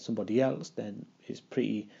goes and gets somebody else, then it's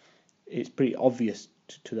pretty obvious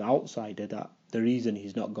to the outsider that the reason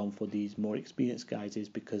he's not gone for these more experienced guys is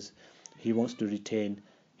because he wants to retain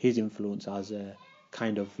his influence as a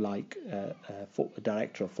kind of like a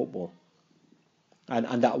director of football,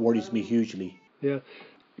 and that worries me hugely. Yeah.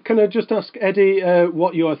 Can I just ask Eddie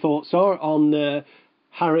what your thoughts are on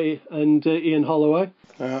Harry and Ian Holloway?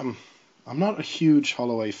 I'm not a huge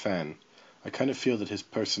Holloway fan. I kind of feel that his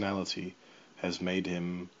personality has made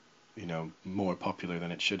him, more popular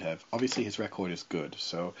than it should have. Obviously, his record is good,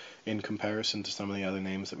 so in comparison to some of the other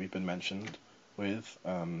names that we've been mentioned with,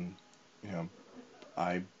 I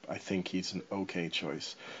think he's an okay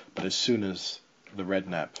choice. But as soon as the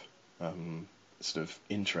Redknapp sort of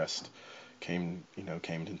interest came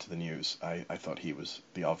into the news, I thought he was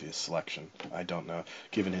the obvious selection. I don't know,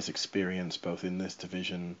 given his experience both in this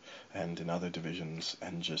division and in other divisions,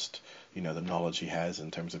 and just the knowledge he has in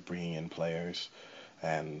terms of bringing in players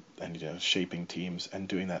and shaping teams, and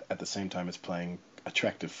doing that at the same time as playing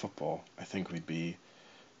attractive football. I think we'd be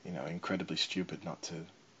incredibly stupid not to,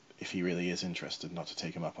 if he really is interested, not to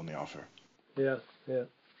take him up on the offer. Yeah.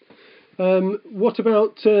 What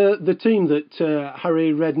about the team that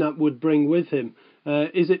Harry Redknapp would bring with him?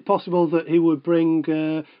 Is it possible that he would bring,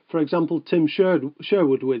 for example, Tim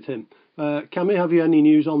Sherwood with him? Cammy, have you any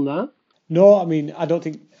news on that? No, I mean, I don't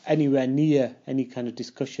think anywhere near any kind of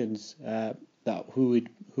discussions that who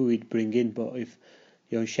he'd bring in. But if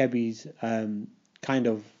Shebby's kind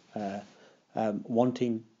of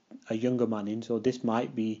wanting a younger man in, so this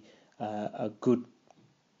might be a good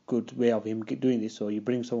way of him doing this. So you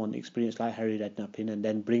bring someone experienced like Harry Redknapp in, and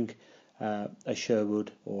then bring a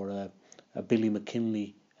Sherwood or a Billy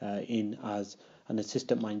McKinley in as an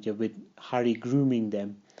assistant manager, with Harry grooming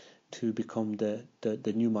them to become the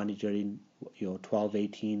new manager in 12,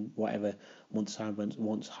 18, whatever months time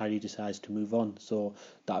once Harry decides to move on. So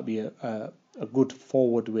that'd be a good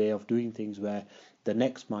forward way of doing things, where the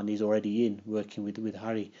next man is already in working with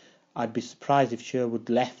Harry. I'd be surprised if Sherwood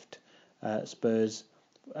left Spurs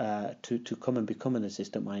to come and become an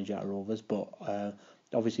assistant manager at Rovers, but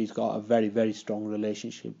obviously he's got a very, very strong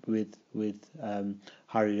relationship with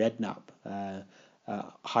Harry Redknapp.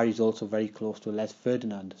 Harry's also very close to Les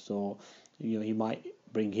Ferdinand, so he might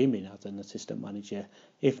bring him in as an assistant manager.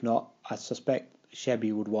 If not, I suspect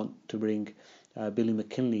Shebby would want to bring Billy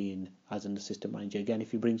McKinley in as an assistant manager. Again,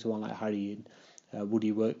 if you bring someone like Harry in, would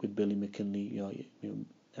he work with Billy McKinley?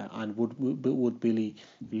 And would Billy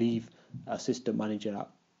leave assistant manager at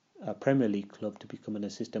a Premier League club to become an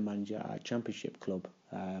assistant manager at a Championship club?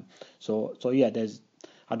 So yeah,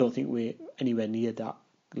 I don't think we're anywhere near that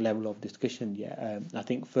level of discussion yet. I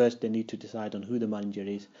think first they need to decide on who the manager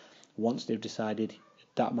is. Once they've decided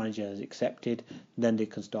that manager has accepted, then they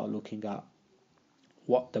can start looking at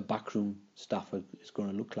what the backroom staff is going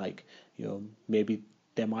to look like. Maybe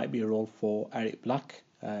there might be a role for Eric Black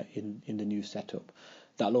in the new setup.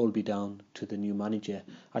 That'll all be down to the new manager.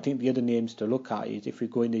 I think the other names to look at is, if we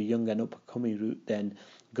go in the young and up-and-coming route, then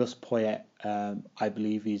Gus Poyet, I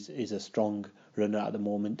believe, is a strong runner at the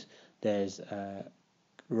moment. There's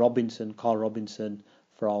Carl Robinson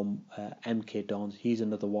from MK Dons. He's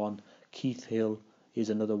another one. Keith Hill is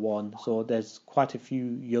another one. So there's quite a few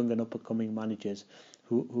young and up-and-coming managers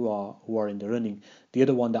who are in the running. The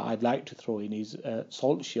other one that I'd like to throw in is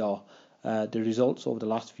Solskjaer. The results over the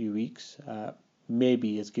last few weeks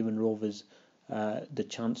maybe has given Rovers the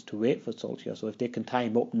chance to wait for Solskjaer. So if they can tie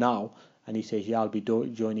him up now and he says, I'll be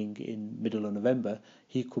joining in middle of November,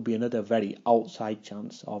 he could be another very outside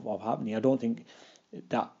chance of happening. I don't think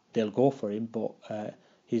that they'll go for him, but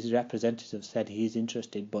his representatives said he's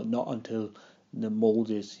interested, but not until the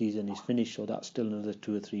Moldes season is finished, so that's still another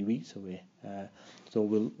 2 or 3 weeks away. So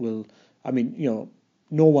we'll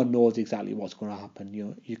no one knows exactly what's going to happen.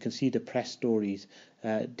 You can see the press stories.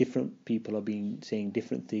 Different people are saying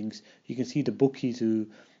different things. You can see the bookies who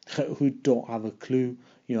don't have a clue,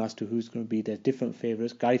 as to who's going to be. There's different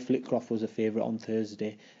favourites. Gary Flitcroft was a favourite on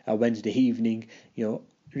Wednesday evening.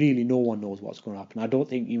 Really, no one knows what's going to happen. I don't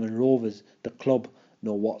think even Rovers, the club,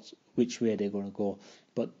 know which way they're going to go.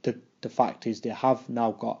 But the fact is, they have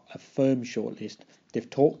now got a firm shortlist. They've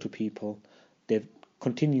talked to people. They've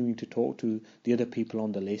continuing to talk to the other people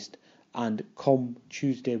on the list, and come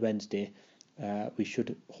Tuesday, Wednesday, we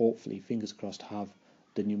should hopefully, fingers crossed, have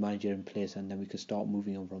the new manager in place, and then we can start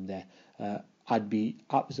moving on from there. I'd be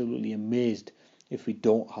absolutely amazed if we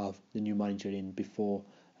don't have the new manager in before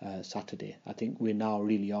Saturday. I think we now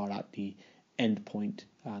really are at the end point,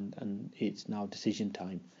 and it's now decision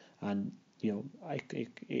time, and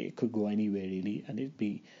it could go anywhere really, and it'd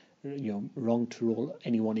be wrong to roll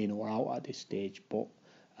anyone in or out at this stage, but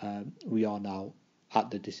we are now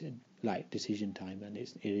at the decision time, and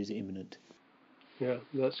it is imminent. Yeah,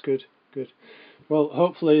 that's good. Well,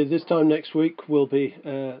 hopefully this time next week we'll be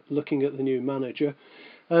looking at the new manager.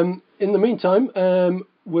 In the meantime,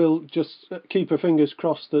 we'll just keep our fingers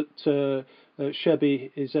crossed that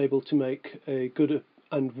Shebby is able to make a good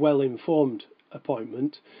and well-informed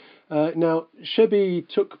appointment. Now, Shebby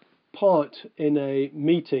took part in a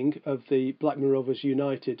meeting of the Blackburn Rovers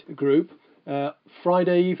United group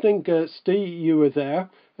Friday evening. Steve, you were there.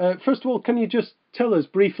 First of all, can you just tell us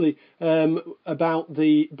briefly about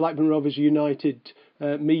the Blackburn Rovers United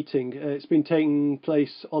meeting? It's been taking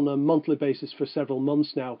place on a monthly basis for several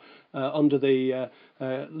months now under the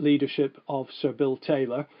leadership of Sir Bill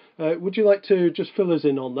Taylor. Would you like to just fill us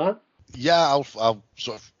in on that? Yeah, I'll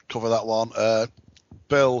sort of cover that one.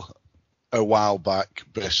 Bill, a while back,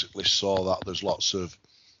 basically saw that there's lots of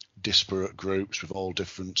disparate groups with all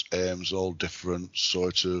different aims, all different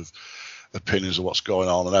sort of opinions of what's going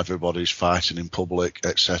on, and everybody's fighting in public,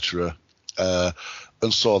 etc.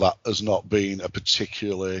 And saw that as not being a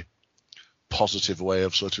particularly positive way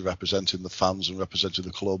of sort of representing the fans and representing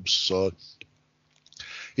the clubs. So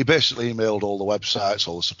he basically emailed all the websites,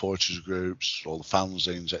 all the supporters groups, all the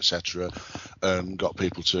fanzines, etc., and got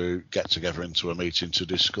people to get together into a meeting to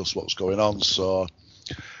discuss what's going on. So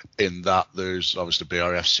in that, there's obviously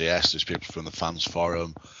BRFCS, there's people from the Fans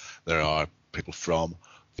Forum, there are people from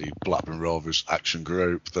the Blackburn Rovers Action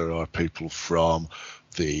Group, there are people from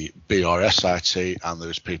the BRSIT, and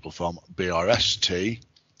there's people from BRST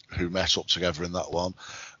who met up together in that one.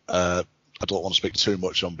 I don't want to speak too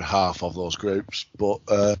much on behalf of those groups, but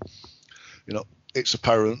it's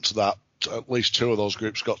apparent that at least two of those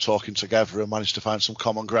groups got talking together and managed to find some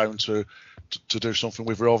common ground to to do something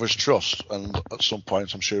with Rovers Trust, and at some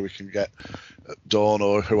point I'm sure we can get Dawn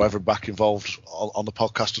or whoever back involved on the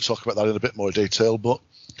podcast to talk about that in a bit more detail. But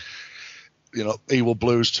Ewell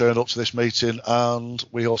Blues turned up to this meeting, and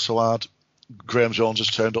we also had Graham Jones has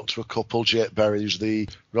turned up to a couple. Jake Berry, who's the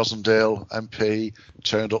Rosendale MP,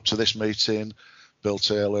 turned up to this meeting. Bill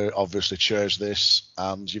Taylor obviously chairs this,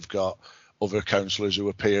 and you've got other councillors who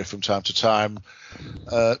appear from time to time.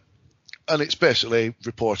 And it's basically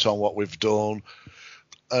report on what we've done,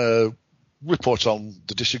 report on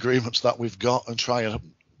the disagreements that we've got, and try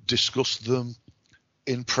and discuss them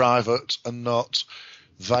in private and not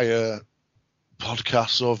via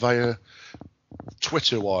podcasts or via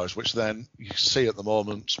Twitter wars, which then you see at the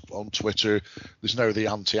moment on Twitter. There's now the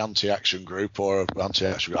anti-action group, or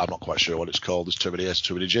anti-action group, I'm not quite sure what it's called. There's too many A's,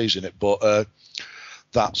 too many G's in it, but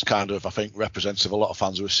that's kind of, I think, representative of a lot of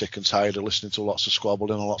fans who are sick and tired of listening to lots of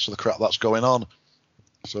squabbling and lots of the crap that's going on.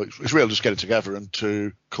 So it's really just getting together and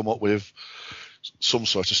to come up with some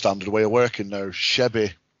sort of standard way of working. Now,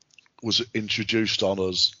 Shebby was introduced on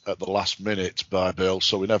us at the last minute by Bill,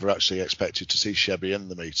 so we never actually expected to see Shebby in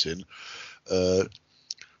the meeting. I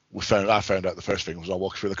found out the first thing was I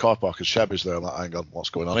walked through the car park and Shebby's there. I'm like, hang on, what's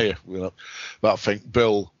going on here? But I think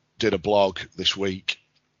Bill did a blog this week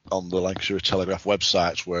on the Lancashire Telegraph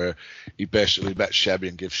website where he basically met Shebby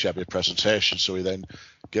and gave Shebby a presentation. So he then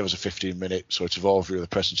gave us a 15-minute sort of overview of the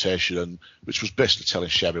presentation, and which was basically telling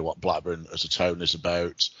Shebby what Blackburn as a town is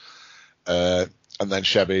about. And then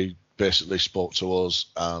Shebby basically spoke to us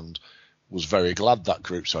and was very glad that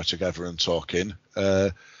groups are together and talking,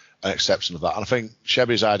 and accepting of that. And I think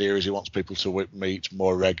Shebby's idea is he wants people to meet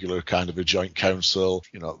more regular, kind of a joint council.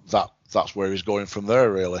 That's where he's going from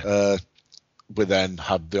there, really. We then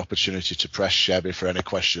had the opportunity to press Shebby for any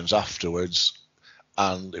questions afterwards,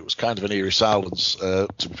 and it was kind of an eerie silence, to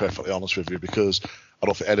be perfectly honest with you, because I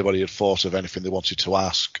don't think anybody had thought of anything they wanted to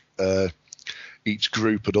ask. Each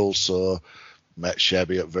group had also met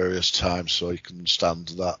Shebby at various times, so you can understand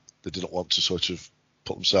that they didn't want to sort of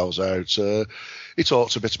put themselves out. He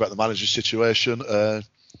talked a bit about the manager's situation,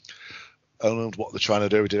 and what they're trying to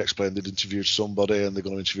do. He did explain they'd interviewed somebody and they're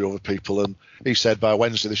going to interview other people, and he said by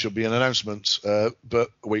Wednesday there should be an announcement, but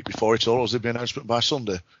a week before he told us there'd be an announcement by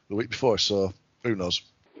Sunday the week before, so who knows.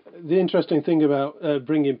 The interesting thing about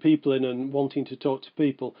bringing people in and wanting to talk to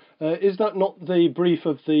people, is that not the brief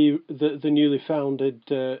of the newly founded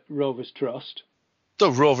Rovers Trust? The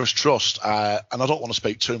Rovers Trust, and I don't want to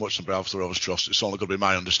speak too much on behalf of the Rovers Trust, it's only going to be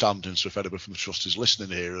my understanding, so if anybody from the Trust is listening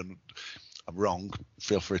here and I'm wrong,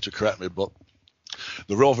 feel free to correct me, but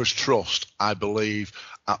the Rovers Trust, I believe,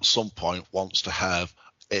 at some point wants to have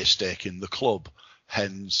a stake in the club.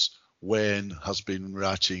 Hence, Wayne has been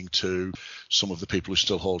writing to some of the people who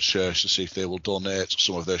still hold shares to see if they will donate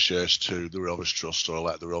some of their shares to the Rovers Trust, or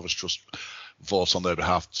let the Rovers Trust vote on their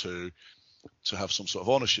behalf to have some sort of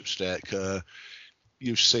ownership stake.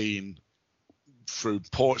 You've seen through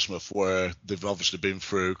Portsmouth, where they've obviously been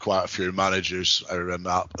through quite a few managers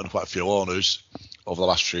and quite a few owners over the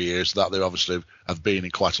last 3 years, that they obviously have been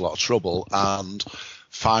in quite a lot of trouble, and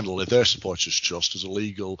finally their Supporters Trust, as a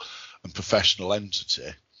legal and professional entity,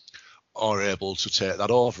 are able to take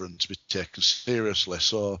that over and to be taken seriously.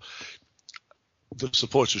 So the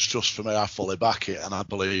Supporters Trust, for me, I fully back it, and I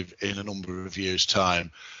believe in a number of years'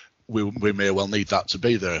 time we may well need that to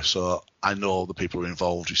be there. So I know the people who are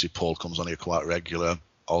involved. You see Paul comes on here quite regular.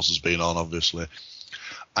 Oz has been on, obviously.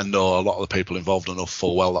 I know a lot of the people involved enough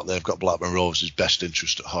full well that they've got Blackburn Rovers' best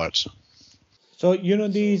interest at heart. So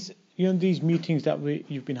these meetings that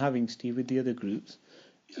you've been having, Steve, with the other groups,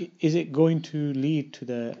 is it going to lead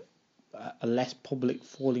to a less public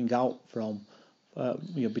falling out from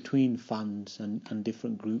between fans and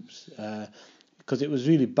different groups? Because it was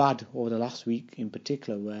really bad over the last week in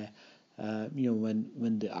particular, where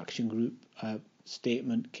when the action group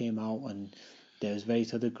statement came out, and there's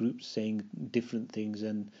various other groups saying different things,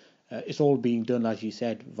 and it's all being done, as you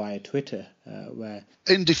said, via Twitter. Where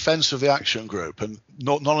in defence of the action group, and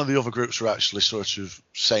none of the other groups were actually sort of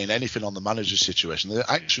saying anything on the manager's situation.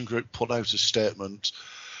 The action group put out a statement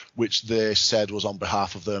which they said was on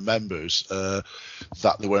behalf of their members,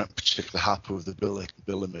 that they weren't particularly happy with the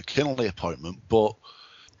Billy McKinley appointment, but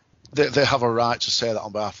they have a right to say that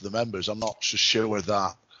on behalf of the members. I'm not so sure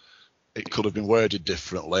that it could have been worded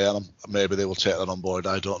differently, and maybe they will take that on board,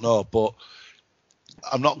 I don't know. But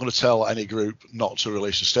I'm not going to tell any group not to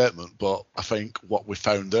release a statement, but I think what we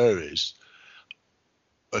found there is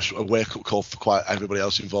a wake-up call for quite everybody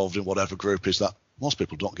else involved in whatever group, is that most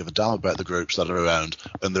people don't give a damn about the groups that are around,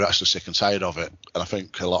 and they're actually sick and tired of it. And I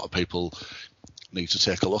think a lot of people need to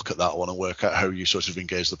take a look at that one and work out how you sort of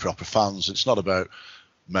engage the proper fans. It's not about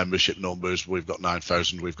membership numbers. We've got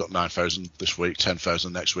 9,000. We've got 9,000 this week,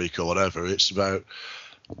 10,000 next week, or whatever. It's about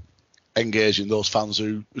engaging those fans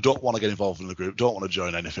who don't want to get involved in the group, don't want to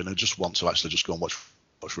join anything, and just want to actually just go and watch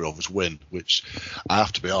Rovers win. Which, I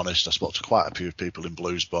have to be honest, I spoke to quite a few people in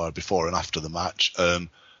Bluesbar before and after the match.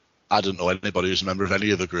 I didn't know anybody who's a member of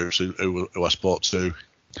any of the groups who I spoke to,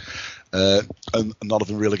 and none of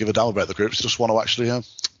them really give a damn about the groups. Just want to actually,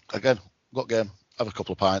 again, got game, have a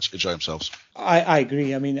couple of pints, enjoy themselves. I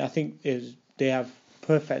agree. I mean, I think they have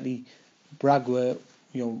Bragg were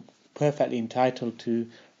perfectly entitled to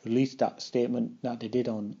release that statement that they did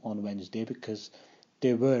on Wednesday, because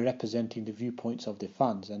they were representing the viewpoints of their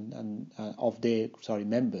fans and of their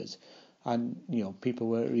members. And people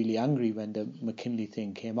were really angry when the McKinley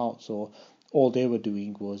thing came out, so all they were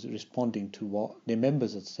doing was responding to what their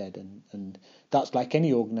members had said, and that's like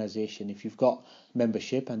any organisation. If you've got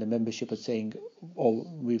membership and the membership is saying, oh,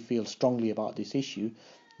 we feel strongly about this issue,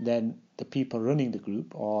 then the people running the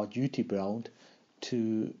group are duty bound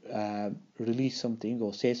to release something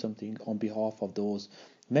or say something on behalf of those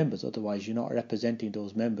members. Otherwise you're not representing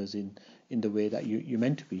those members in the way that you're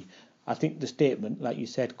meant to be. I think the statement, like you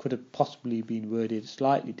said, could have possibly been worded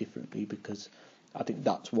slightly differently, because I think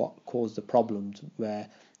that's what caused the problems, where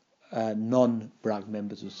non-Bragg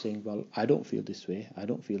members were saying, well, I don't feel this way, I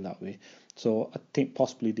don't feel that way. So I think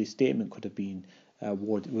possibly this statement could have been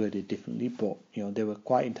worded differently, but they were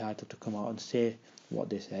quite entitled to come out and say what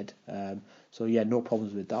they said. So yeah, no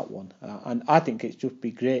problems with that one. And I think it's just be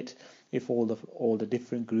great if all the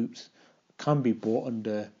different groups can be brought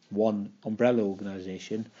under one umbrella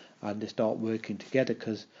organisation and they start working together,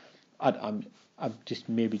 because I'm just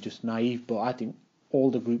maybe just naive, but I think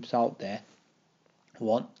all the groups out there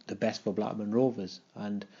want the best for Blackburn Rovers,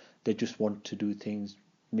 and they just want to do things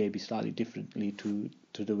maybe slightly differently to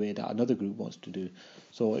the way that another group wants to do.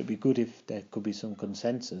 So it'd be good if there could be some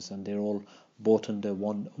consensus and they're all brought under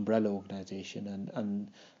one umbrella organisation, and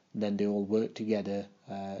then they all work together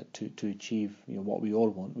to achieve what we all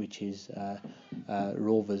want, which is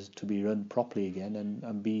Rovers to be run properly again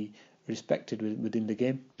and be respected within the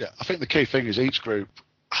game. Yeah, I think the key thing is each group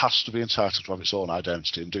has to be entitled to have its own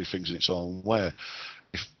identity and do things in its own way.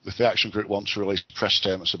 If the action group wants to release press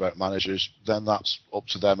statements about managers, then that's up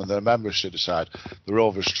to them and their members to decide. The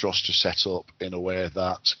Rovers Trust is set up in a way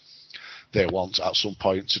that they want at some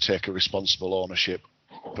point to take a responsible ownership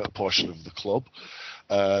portion of the club.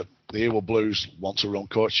 The Ewell Blues want to run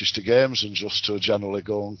coaches to games and just to generally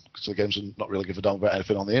go to the games and not really give a damn about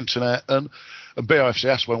anything on the internet. And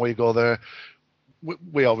BRFCS, when we go there,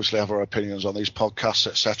 we obviously have our opinions on these podcasts,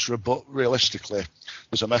 etc. But realistically,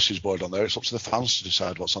 there's a message board on there. It's up to the fans to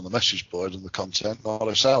decide what's on the message board and the content, not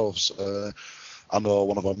ourselves. I know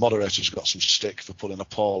one of our moderators got some stick for putting a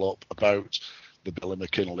poll up about the Billy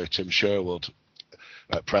McKinley, Tim Sherwood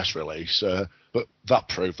press release, but that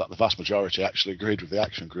proved that the vast majority actually agreed with the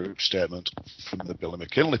action group statement from the Billy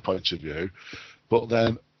McKinley point of view, but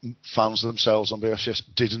then fans themselves on BRFCS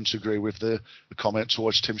didn't agree with the comment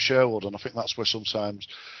towards Tim Sherwood, and I think that's where sometimes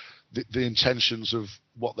the intentions of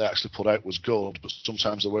what they actually put out was good, but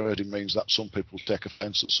sometimes the wording means that some people take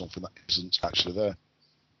offence at something that isn't actually there.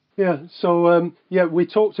 Yeah, so we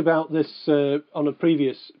talked about this on a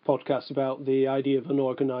previous podcast about the idea of an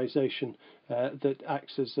organisation that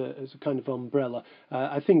acts as a kind of umbrella.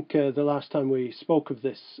 I think the last time we spoke of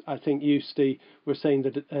this, I think you, Steve, were saying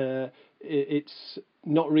that it's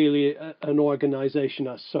not really an organisation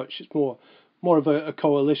as such. It's more of a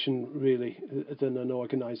coalition really than an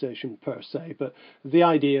organisation per se. But the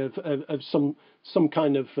idea of some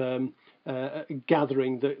kind of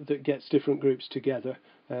gathering that gets different groups together,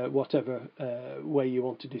 whatever way you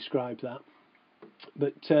want to describe that.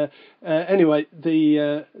 But anyway,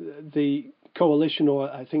 the coalition,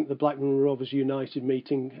 or I think the Blackburn Rovers United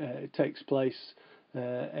meeting, takes place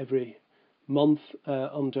every month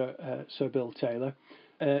under Sir Bill Taylor.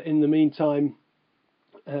 In the meantime,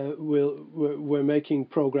 we're making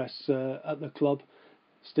progress at the club.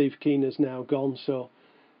 Steve Keane has now gone, so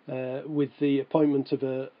with the appointment of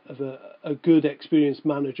a good, experienced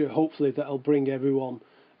manager, hopefully that'll bring everyone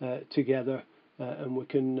together, and we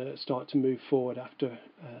can start to move forward after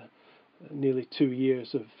nearly 2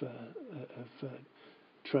 years of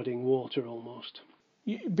treading water almost.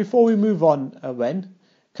 Before we move on,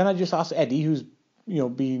 can I just ask Eddie, who's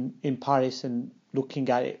been in Paris and looking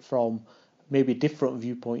at it from maybe a different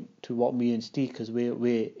viewpoint to what me and Steve, because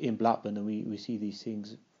we're in Blackburn and we see these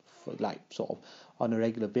things sort of on a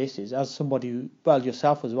regular basis. As somebody who, well,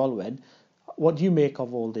 yourself as well, what do you make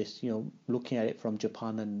of all this? Looking at it from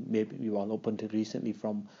Japan and maybe up until recently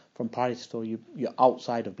from Paris, so you're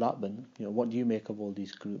outside of Blackburn. What do you make of all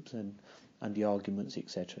these groups and and the arguments,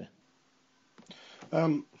 etc.?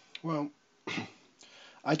 Well,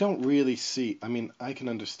 I don't really see. I mean, I can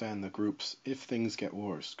understand the groups, if things get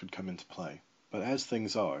worse, could come into play. But as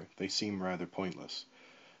things are, they seem rather pointless.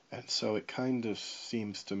 And so it kind of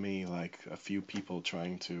seems to me like a few people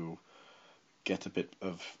trying to get a bit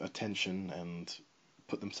of attention and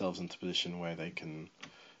put themselves into a position where they can,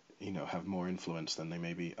 have more influence than they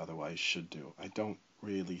maybe otherwise should do. I don't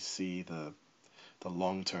really see the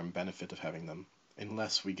long-term benefit of having them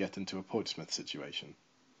unless we get into a Portsmouth situation.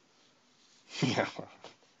 Yeah.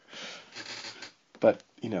 But,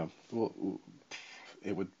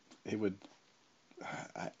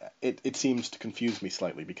 it seems to confuse me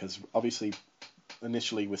slightly, because obviously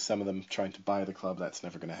initially with some of them trying to buy the club, that's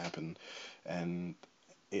never going to happen, and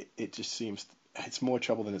it just seems it's more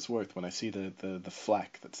trouble than it's worth when I see the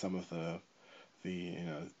flack that some of the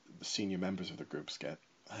senior members of the groups get.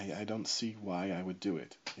 I don't see why I would do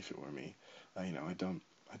it if it were me. I don't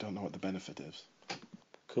know what the benefit is.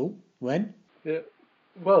 Cool. When? Yeah.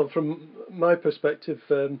 Well, from my perspective,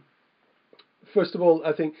 first of all,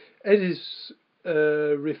 I think Ed is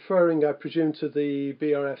referring, I presume, to the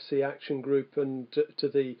BRFC Action Group and to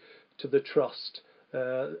the trust,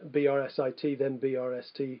 BRSIT, then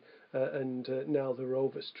BRST, and now the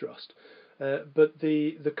Rovers Trust. But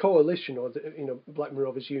the coalition, or Blackburn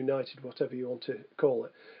Rovers United, whatever you want to call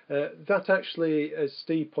it, that actually, as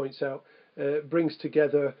Steve points out, brings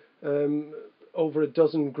together over a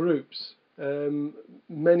dozen groups,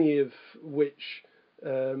 many of which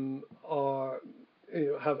are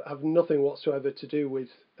have nothing whatsoever to do with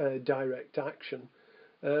direct action.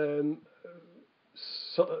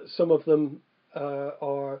 Some of them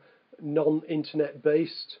are non-internet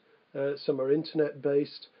based, some are internet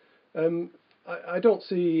based. I don't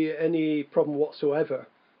see any problem whatsoever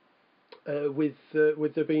with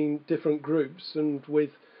there being different groups and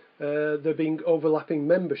with there being overlapping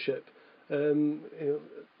membership. The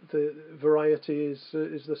variety is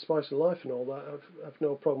the spice of life and all that. I've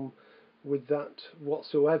no problem with that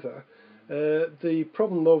whatsoever. The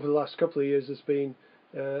problem over the last couple of years has been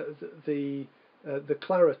the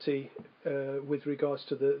clarity with regards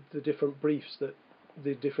to the different briefs that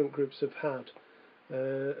the different groups have had,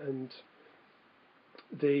 and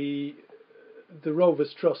the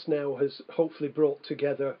Rovers Trust now has hopefully brought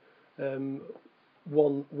together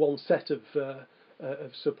one set of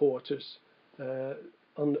supporters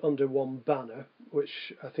under one banner,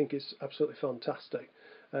 which I think is absolutely fantastic.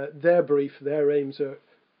 Their brief, their aims are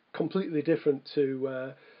completely different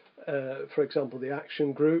to, for example, the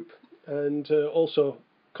Action Group, and also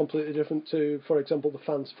completely different to, for example, the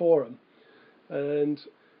Fans Forum. And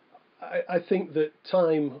I think that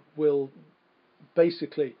time will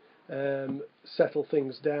basically settle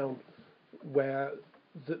things down, where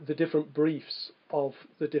the different briefs of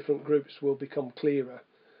the different groups will become clearer,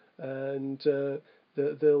 and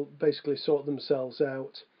they'll basically sort themselves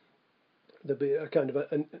out. There'll be a kind of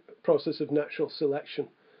a process of natural selection,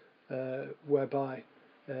 whereby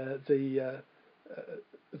the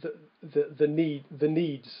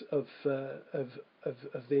needs of the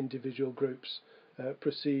individual groups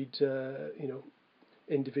precede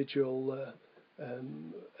individual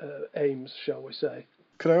aims, shall we say.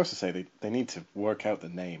 Could I also say they need to work out the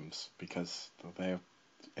names, because they're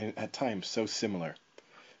at times so similar.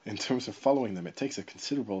 In terms of following them, it takes a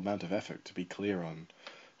considerable amount of effort to be clear on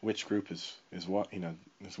which group is what,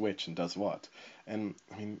 is which and does what. And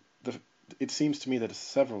I mean, it seems to me that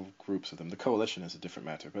several groups of them, the coalition is a different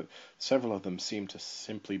matter, but several of them seem to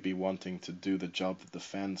simply be wanting to do the job that the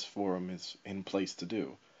Fans Forum is in place to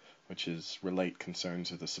do, which is relate concerns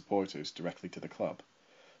of the supporters directly to the club.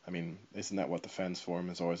 I mean, isn't that what the Fans Forum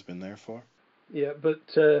has always been there for? Yeah, but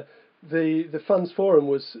the Fans Forum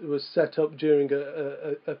was set up during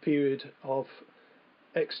a period of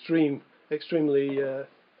extremely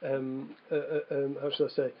how shall I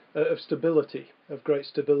say, of stability, of great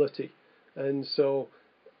stability, and so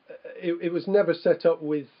it was never set up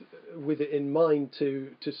with it in mind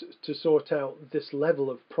to sort out this level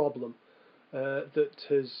of problem that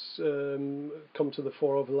has come to the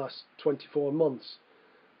fore over the last 24 months.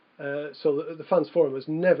 So the Fans Forum was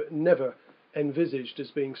never envisaged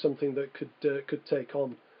as being something that could take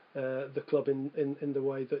on the club in the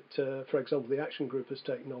way that, for example, the Action Group has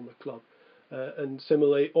taken on the club. And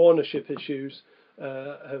similarly, ownership issues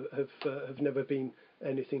have never been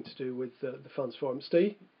anything to do with the Fans Forum.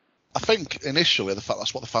 Steve? I think initially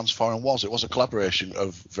that's what the Fans Forum was. It was a collaboration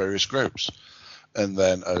of various groups. And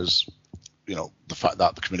then as, the fact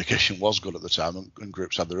that the communication was good at the time and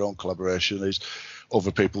groups had their own collaboration, is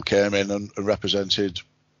other people came in and represented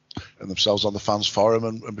themselves on the Fans Forum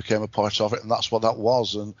and became a part of it. And that's what that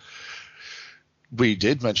was. And We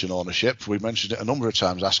did mention ownership. We mentioned it a number of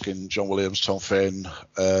times, asking John Williams, Tom Finn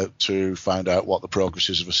to find out what the progress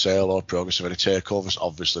is of a sale or progress of any takeovers.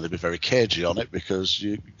 Obviously, they'd be very cagey on it because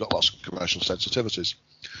you've got lots of commercial sensitivities.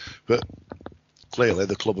 But clearly,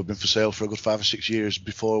 the club had been for sale for a good 5 or 6 years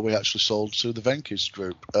before we actually sold to the Venkis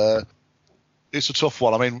group. It's a tough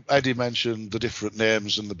one. I mean, Eddie mentioned the different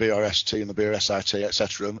names and the BRST and the BRSIT,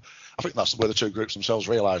 etc. And I think that's where the two groups themselves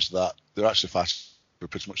realised that they're actually fighting for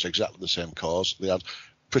pretty much exactly the same cause. They had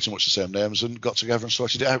pretty much the same names and got together and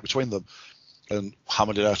sorted it out between them and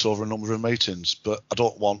hammered it out over a number of meetings. But I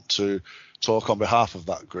don't want to talk on behalf of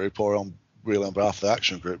that group or on behalf of the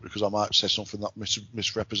Action Group, because I might say something that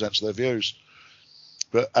misrepresents their views.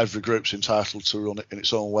 But every group's entitled to run it in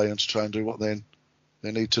its own way and to try and do what they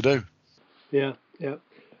need to do. Yeah.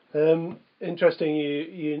 Interesting.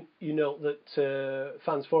 You note that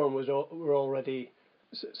Fans Forum were already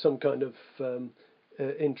some kind of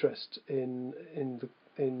interest in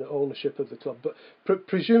ownership of the club, but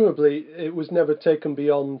presumably it was never taken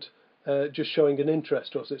beyond just showing an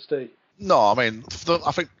interest, was it, Steve? No, I mean,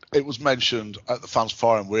 I think it was mentioned at the Fans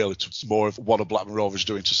Forum really to more of what a Blackburn Rovers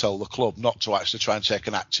doing to sell the club, not to actually try and take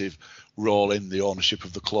an active role in the ownership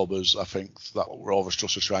of the club, as I think that Rovers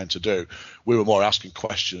Trust are trying to do. We were more asking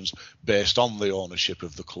questions based on the ownership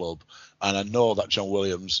of the club, and I know that John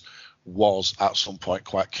Williams was at some point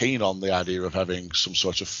quite keen on the idea of having some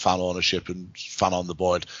sort of fan ownership and fan on the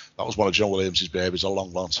board. That was one of John Williams's babies a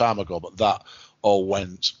long, long time ago, but that all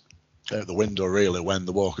went out the window really when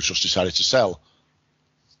the Walker Trust decided to sell.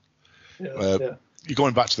 You're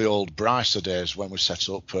going back to the old Brycer days when we set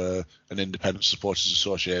up an independent supporters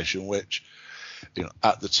association, which,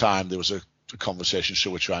 at the time there was a conversation: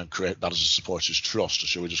 should we try and create that as a supporters trust, or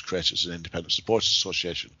should we just create it as an independent supporters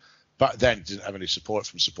association? Back then, it didn't have any support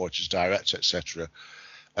from supporters direct, etc.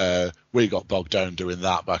 We got bogged down doing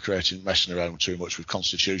that by messing around too much with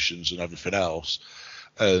constitutions and everything else,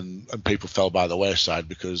 and people fell by the wayside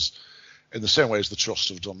because, in the same way as the trust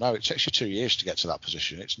have done now, it takes you 2 years to get to that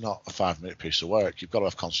position. It's not a 5-minute piece of work. You've got to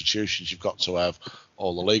have constitutions. You've got to have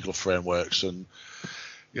all the legal frameworks. And,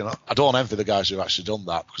 I don't envy the guys who've actually done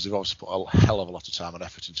that, because they've obviously put a hell of a lot of time and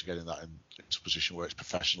effort into getting that into a position where it's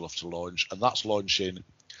professional enough to launch. And that's launching,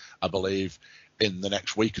 I believe, in the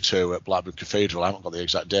next week or two at Blackburn Cathedral. I haven't got the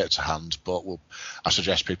exact date to hand, but I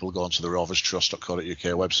suggest people go onto the roverstrust.co.uk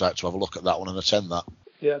website to have a look at that one and attend that.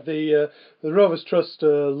 Yeah, the Rovers Trust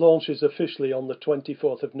launches officially on the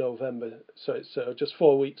 24th of November, so it's just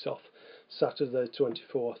 4 weeks off, Saturday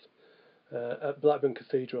 24th at Blackburn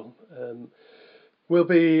Cathedral. We'll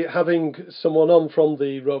be having someone on from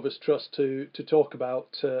the Rovers Trust to talk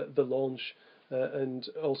about the launch and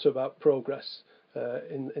also about progress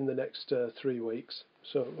in the next 3 weeks.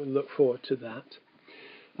 So we'll look forward to that.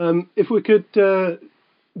 If we could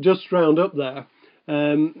just round up there.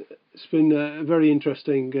 It's been a very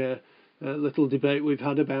interesting little debate we've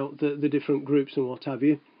had about the different groups and what have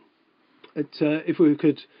you. If we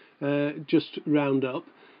could just round up.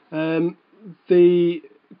 The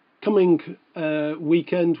coming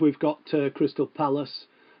weekend we've got Crystal Palace,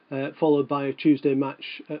 followed by a Tuesday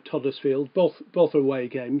match at Huddersfield. Both are away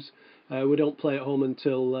games. We don't play at home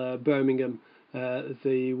until Birmingham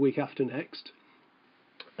the week after next.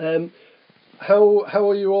 How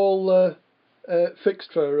are you all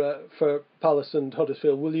fixed for Palace and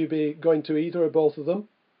Huddersfield? Will you be going to either or both of them?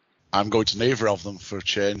 I'm going to neither of them for a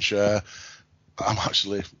change. I'm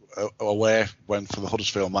actually away for the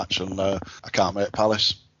Huddersfield match, and I can't make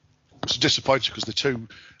Palace. It's disappointing because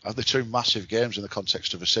they're two massive games in the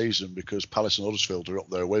context of a season, because Palace and Huddersfield are up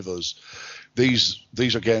there with us. These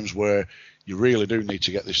are games where you really do need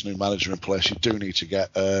to get this new manager in place. You do need to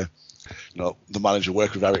get the manager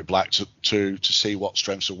work with Eric Black to see what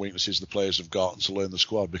strengths and weaknesses the players have got and to learn the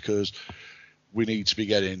squad, because we need to be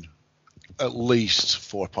getting at least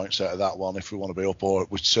 4 points out of that one if we want to be up, or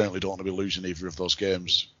we certainly don't want to be losing either of those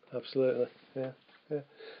games. Absolutely, yeah.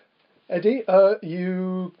 Eddie, are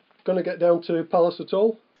you going to get down to Palace at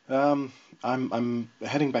all? I'm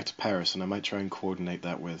heading back to Paris, and I might try and coordinate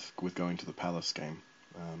that with going to the Palace game.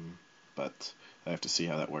 But I have to see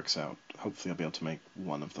how that works out. Hopefully I'll be able to make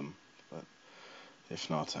one of them, but if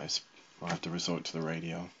not, I'll have to resort to the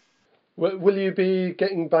radio. Will you be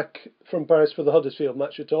getting back from Paris for the Huddersfield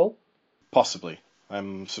match at all? Possibly.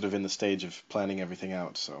 I'm sort of in the stage of planning everything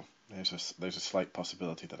out, so there's a slight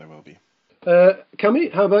possibility that I will be.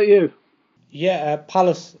 Cammy, how about you? Yeah,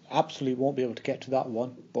 Palace absolutely won't be able to get to that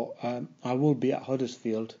one, but I will be at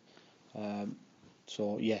Huddersfield.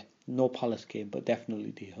 So yeah, no Palace game, but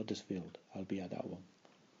definitely the Huddersfield. I'll be at that one.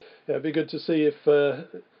 Yeah, it'd be good to see if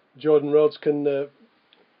Jordan Rhodes can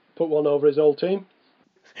put one over his old team.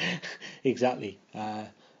 Exactly.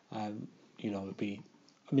 It'd be.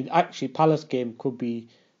 I mean, actually, Palace game could be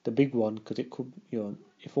the big one because it could,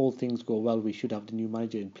 if all things go well, we should have the new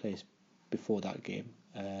manager in place before that game.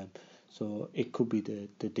 So it could be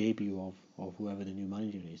the debut of whoever the new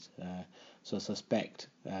manager is. So I suspect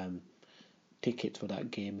tickets for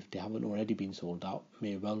that game, if they haven't already been sold out,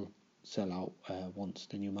 may well sell out once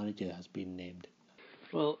the new manager has been named.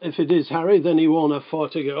 Well, if it is Harry, then he won't have far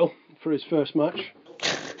to go for his first match.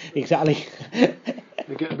 Exactly.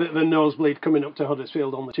 We get a bit of a nosebleed coming up to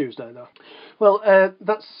Huddersfield on the Tuesday, though. Well,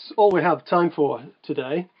 that's all we have time for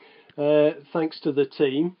today. Thanks to the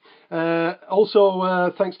team.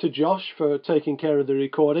 Also, thanks to Josh for taking care of the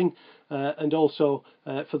recording and also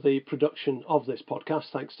for the production of this podcast.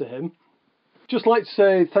 Thanks to him. Just like to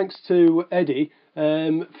say thanks to Eddie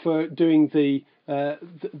for doing the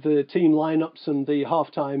team lineups and the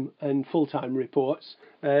half-time and full-time reports.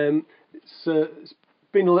 It's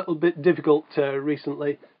been a little bit difficult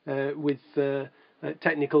recently with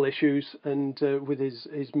technical issues and with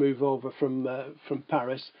his move over from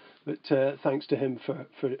Paris. But thanks to him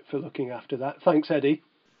for looking after that. Thanks, Eddie.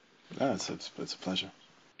 It's a pleasure.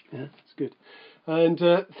 Yeah, it's good. And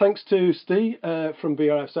thanks to Steve from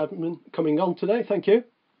BRFCS Admin coming on today. Thank you.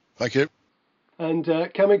 Thank you. And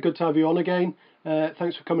Cammy, good to have you on again.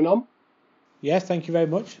 Thanks for coming on. Yes, thank you very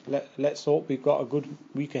much. Let's hope we've got a good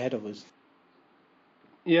week ahead of us.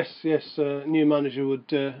 Yes. New manager would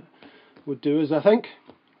do us, I think.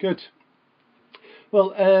 Good.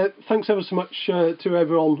 Well, thanks ever so much to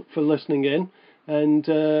everyone for listening in,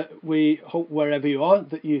 and we hope wherever you are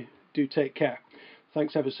that you do take care.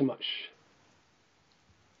 Thanks ever so much.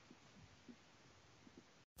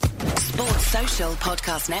 Sports Social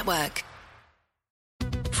Podcast Network.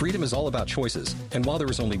 Freedom is all about choices, and while there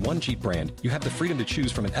is only one Jeep brand, you have the freedom to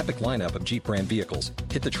choose from an epic lineup of Jeep brand vehicles.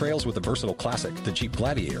 Hit the trails with the versatile classic, the Jeep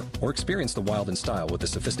Gladiator, or experience the wild and style with the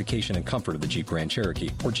sophistication and comfort of the Jeep Grand Cherokee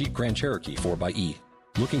or Jeep Grand Cherokee 4xE.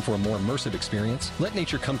 Looking for a more immersive experience? Let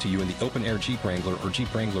nature come to you in the open-air Jeep Wrangler or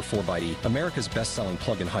Jeep Wrangler 4xE, America's best-selling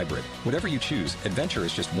plug-in hybrid. Whatever you choose, adventure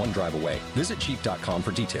is just one drive away. Visit Jeep.com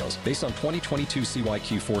for details. Based on 2022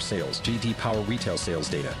 CYQ4 sales, JD Power retail sales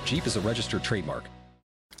data. Jeep is a registered trademark.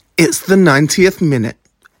 It's the 90th minute.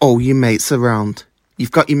 All your mates around.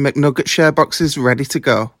 You've got your McNugget share boxes ready to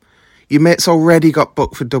go. Your mate's already got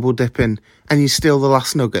booked for double dipping, and you steal the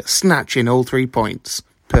last nugget, snatching all 3 points.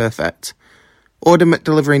 Perfect. Order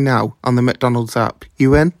McDelivery now on the McDonald's app.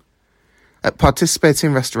 You in? At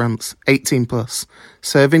participating restaurants, 18 plus.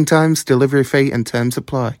 Serving times, delivery fee and terms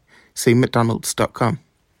apply. See mcdonalds.com.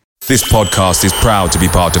 This podcast is proud to be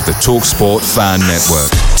part of the TalkSport Fan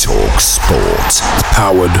Network. TalkSport.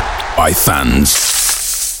 Powered by fans.